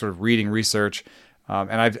in like sort of reading research.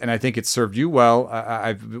 And I think it's served you well.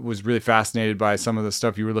 I was really fascinated by some of the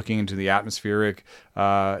stuff you were looking into, the atmospheric,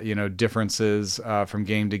 differences from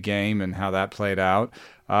game to game and how that played out.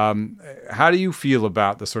 How do you feel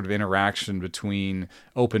about the sort of interaction between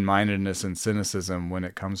open-mindedness and cynicism when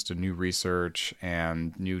it comes to new research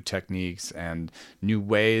and new techniques and new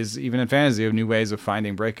ways, even in fantasy, of new ways of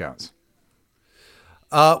finding breakouts?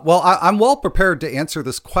 I'm well prepared to answer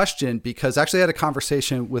this question because I actually had a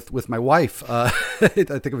conversation with my wife. I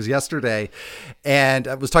think it was yesterday, and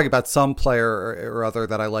I was talking about some player or other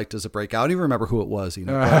that I liked as a breakout. I don't even remember who it was,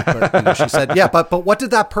 but she said, yeah, but what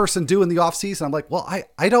did that person do in the off season? I'm like, well,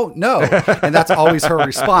 I don't know. And that's always her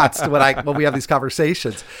response to when we have these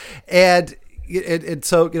conversations. And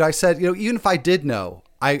so, I said, even if I did know,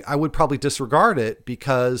 I would probably disregard it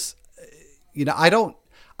because,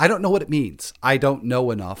 I don't know what it means. I don't know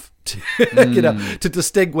enough to, to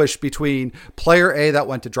distinguish between player A that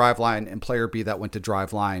went to Driveline and player B that went to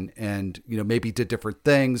Driveline, and maybe did different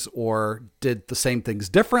things or did the same ththings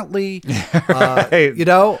differently, right.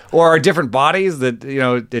 Or are different bodies that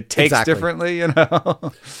it takes exactly. differently,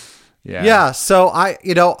 Yeah. So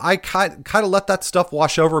I kind of let that stuff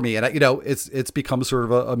wash over me, and it's become sort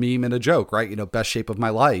of a meme and a joke, right? Best shape of my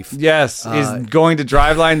life. Yes. Is going to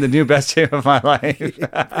Driveline the new best shape of my life?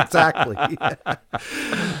 Exactly.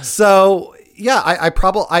 So yeah,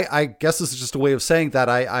 I guess this is just a way of saying that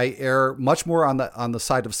I err much more on the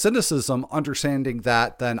side of cynicism, understanding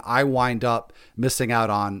that then I wind up missing out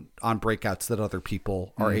on breakouts that other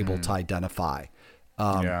people are able to identify.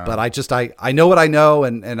 But I know what I know,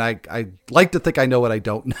 and I like to think I know what I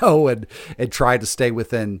don't know, and try to stay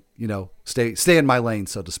within, stay in my lane,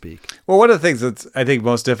 so to speak. Well, one of the things that's I think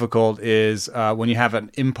most difficult is when you have an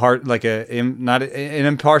impartial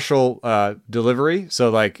delivery. So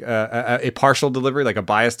like a partial delivery, like a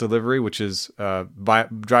biased delivery, which is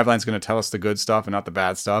Driveline's going to tell us the good stuff and not the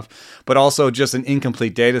bad stuff, but also just an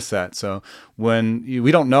incomplete data set. So when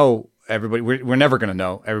we don't know everybody, we're never going to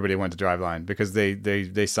know everybody went to Driveline because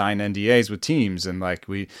they sign NDAs with teams, and like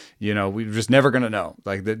we're just never going to know.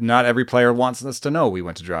 Like that, not every player wants us to know we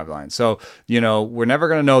went to Driveline. So we're never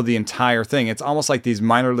going to know the entire thing. It's almost like these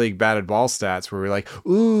minor league batted ball stats where we're like,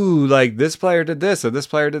 ooh, like this player did this or this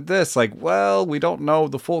player did this. Like, well, we don't know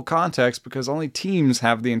the full context because only teams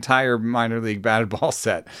have the entire minor league batted ball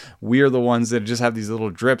set. We are the ones that just have these little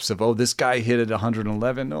drips of, oh, this guy hit it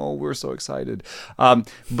 111. Oh, we're so excited.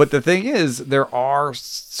 But the thing is, there are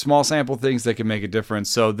small sample things that can make a difference.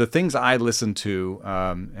 So the things I listen to,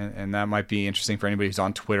 and that might be interesting for anybody who's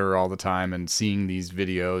on Twitter all the time and seeing these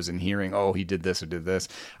videos and hearing, oh, he did this or did this.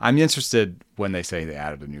 I'm interested when they say they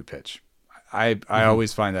added a new pitch. I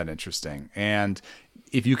always find that interesting. And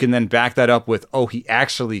if you can then back that up with, he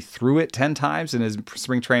actually threw it 10 times in his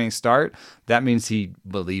spring training start, that means he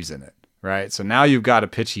believes in it, right? So now you've got a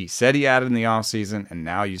pitch he said he added in the offseason, and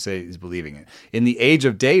now you say he's believing it. In the age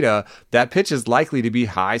of data, that pitch is likely to be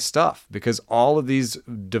high stuff because all of these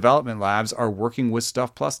development labs are working with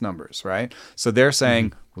stuff plus numbers, right? So they're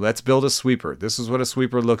saying, let's build a sweeper. This is what a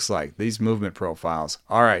sweeper looks like. These movement profiles.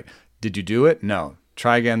 All right. Did you do it? No.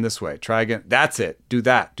 Try again this way. Try again. That's it. Do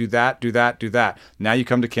that. Do that. Do that. Do that. Now you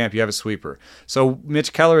come to camp. You have a sweeper. So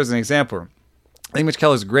Mitch Keller is an example. I think Mitch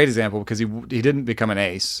Keller is a great example because he didn't become an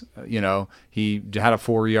ace. He had a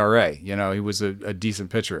 4 ERA. He was a decent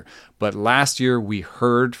pitcher. But last year we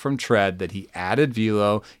heard from Tread that he added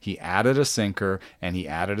velo, he added a sinker, and he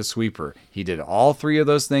added a sweeper. He did all 3 of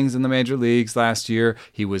those things in the major leagues last year.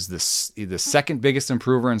 He was the second biggest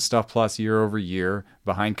improver in stuff plus year over year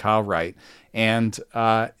behind Kyle Wright. And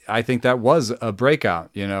I think that was a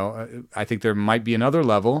breakout. I think there might be another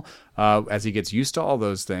level as he gets used to all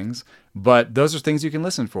those things. But those are things you can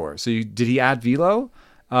listen for. So did he add velo?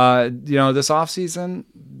 This offseason,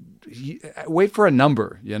 wait for a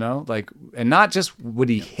number, and not just would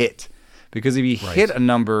he hit. Because if he hit a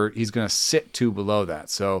number, he's going to sit 2 below that.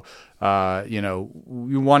 So,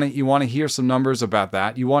 you want to hear some numbers about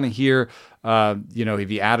that. You want to hear, if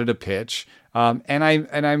he added a pitch.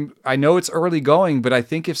 I know it's early going, but I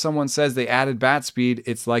think if someone says they added bat speed,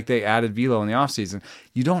 it's like they added velo in the offseason.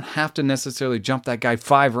 You don't have to necessarily jump that guy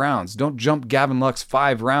 5 rounds. Don't jump Gavin Lux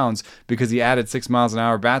 5 rounds because he added 6 miles an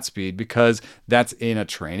hour bat speed, because that's in a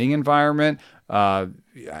training environment.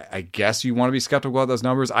 I guess you want to be skeptical about those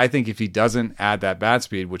numbers. I think if he doesn't add that bat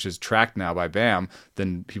speed, which is tracked now by BAM,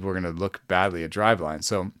 then people are going to look badly at Driveline.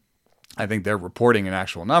 So I think they're reporting an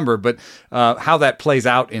actual number, but how that plays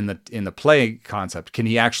out in the play concept, can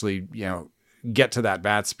he actually get to that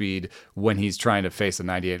bat speed when he's trying to face a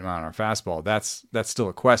 98 mile an hour fastball? That's still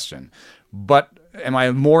a question. But am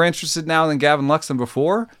I more interested now than Gavin Lux than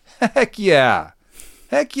before? Heck yeah.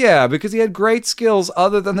 Heck yeah, because he had great skills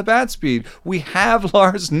other than the bat speed. We have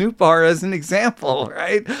Lars Nootbaar as an example,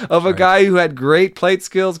 right? Of a guy who had great plate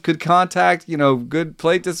skills, could contact, good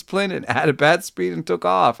plate discipline, and had a bat speed and took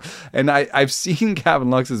off. And I've seen Gavin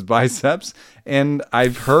Lux's biceps, and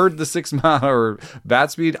I've heard the 6 mile an hour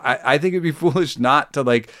bat speed. I think it'd be foolish not to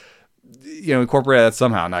incorporate that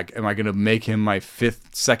somehow. Am I going to make him my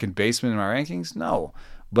 5th second baseman in my rankings? No.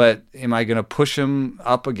 But am I going to push him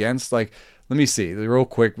up against let me see real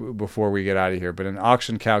quick before we get out of here, but an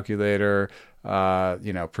auction calculator,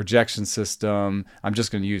 projection system. I'm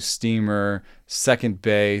just going to use Steamer, second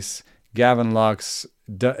base. Gavin Lux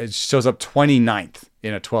it shows up 29th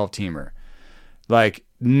in a 12-teamer.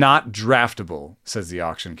 Not draftable, says the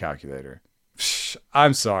auction calculator.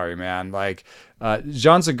 I'm sorry, man.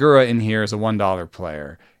 John Segura in here is a $1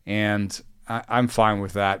 player, and I'm fine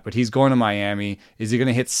with that, but he's going to Miami. Is he going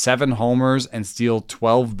to hit 7 homers and steal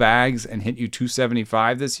 12 bags and hit you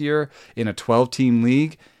 275 this year in a 12-team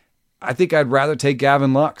league? I think I'd rather take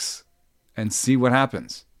Gavin Lux and see what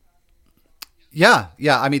happens. Yeah.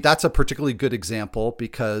 I mean, that's a particularly good example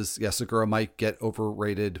because Segura might get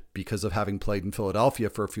overrated because of having played in Philadelphia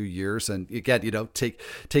for a few years. And again,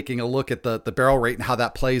 taking a look at the barrel rate and how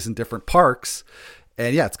that plays in different parks.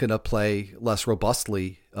 And it's going to play less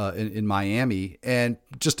robustly in Miami. And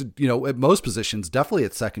just, at most positions, definitely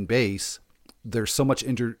at second base, there's so much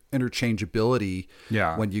interchangeability.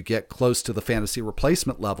 Yeah. When you get close to the fantasy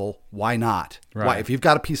replacement level, why not? Right. Why, if you've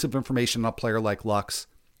got a piece of information on a player like Lux,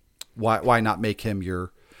 why not make him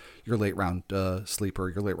your late round sleeper,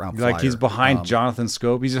 your late round flyer? He's behind Jonathan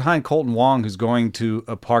Scope. He's behind Colton Wong, who's going to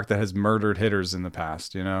a park that has murdered hitters in the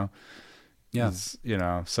past,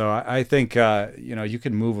 Yeah. So I think, you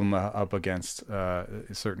can move them up against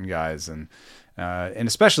certain guys. And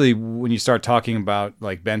especially when you start talking about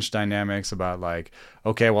bench dynamics, about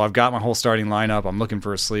okay, well, I've got my whole starting lineup. I'm looking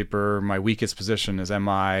for a sleeper. My weakest position is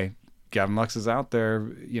MI. Gavin Lux is out there.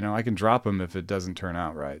 I can drop him if it doesn't turn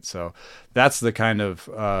out right. So that's the kind of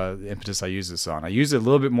impetus I use this on. I use it a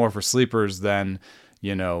little bit more for sleepers than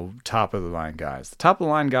top of the line guys. The top of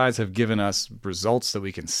the line guys have given us results that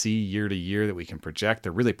we can see year to year, that we can project.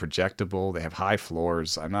 They're really projectable. They have high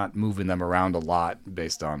floors. I'm not moving them around a lot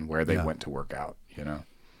based on where they went to work out,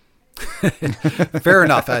 Fair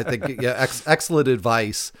enough. I think, excellent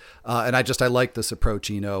advice. And I like this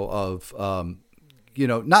approach, of,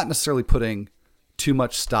 not necessarily putting too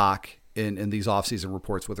much stock in these off-season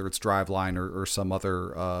reports, whether it's Driveline or some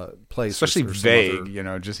other place. Especially vague,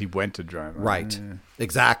 just he went to Driveline. Right. Yeah.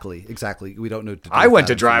 Exactly. We don't know. I went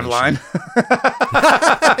to Driveline.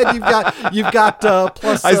 And you've got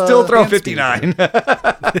plus. I still throw 59.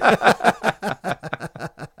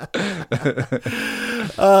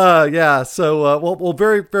 Yeah. So, well,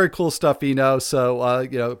 very, very cool stuff, Eno. So,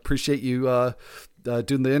 appreciate you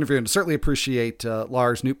doing the interview, and certainly appreciate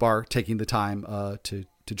Lars Nootbaar taking the time to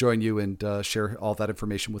join you and share all that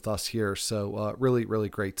information with us here. So really, really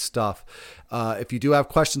great stuff. If you do have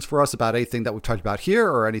questions for us about anything that we've talked about here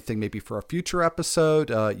or anything maybe for a future episode,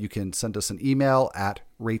 you can send us an email at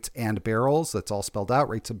ratesandbarrels. That's all spelled out,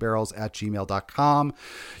 ratesandbarrels@gmail.com.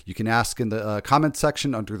 You can ask in the comment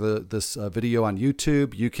section under this video on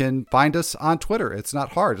YouTube. You can find us on Twitter. It's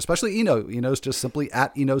not hard, especially Eno. Eno's just simply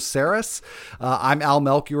at Eno Saris. I'm Al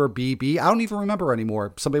Melchior BB. I don't even remember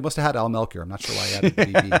anymore. Somebody must have had Al Melchior. I'm not sure why I added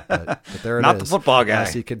BB, but there it is. Not the football guy.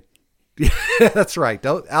 So you could. That's right.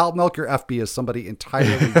 Al Melchior FB is somebody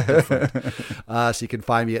entirely different. So you can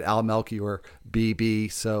find me at Al Melchior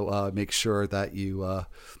BB. So make sure that you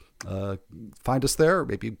find us there.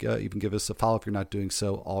 Maybe even give us a follow if you're not doing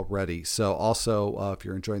so already. So also, if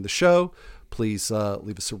you're enjoying the show, please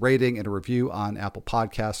leave us a rating and a review on Apple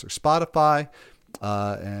Podcasts or Spotify,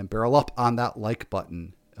 and barrel up on that like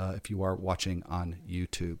button if you are watching on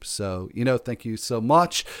YouTube. So, thank you so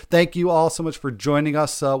much. Thank you all so much for joining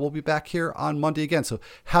us. We'll be back here on Monday again. So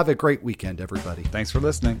have a great weekend, everybody. Thanks for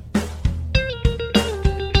listening.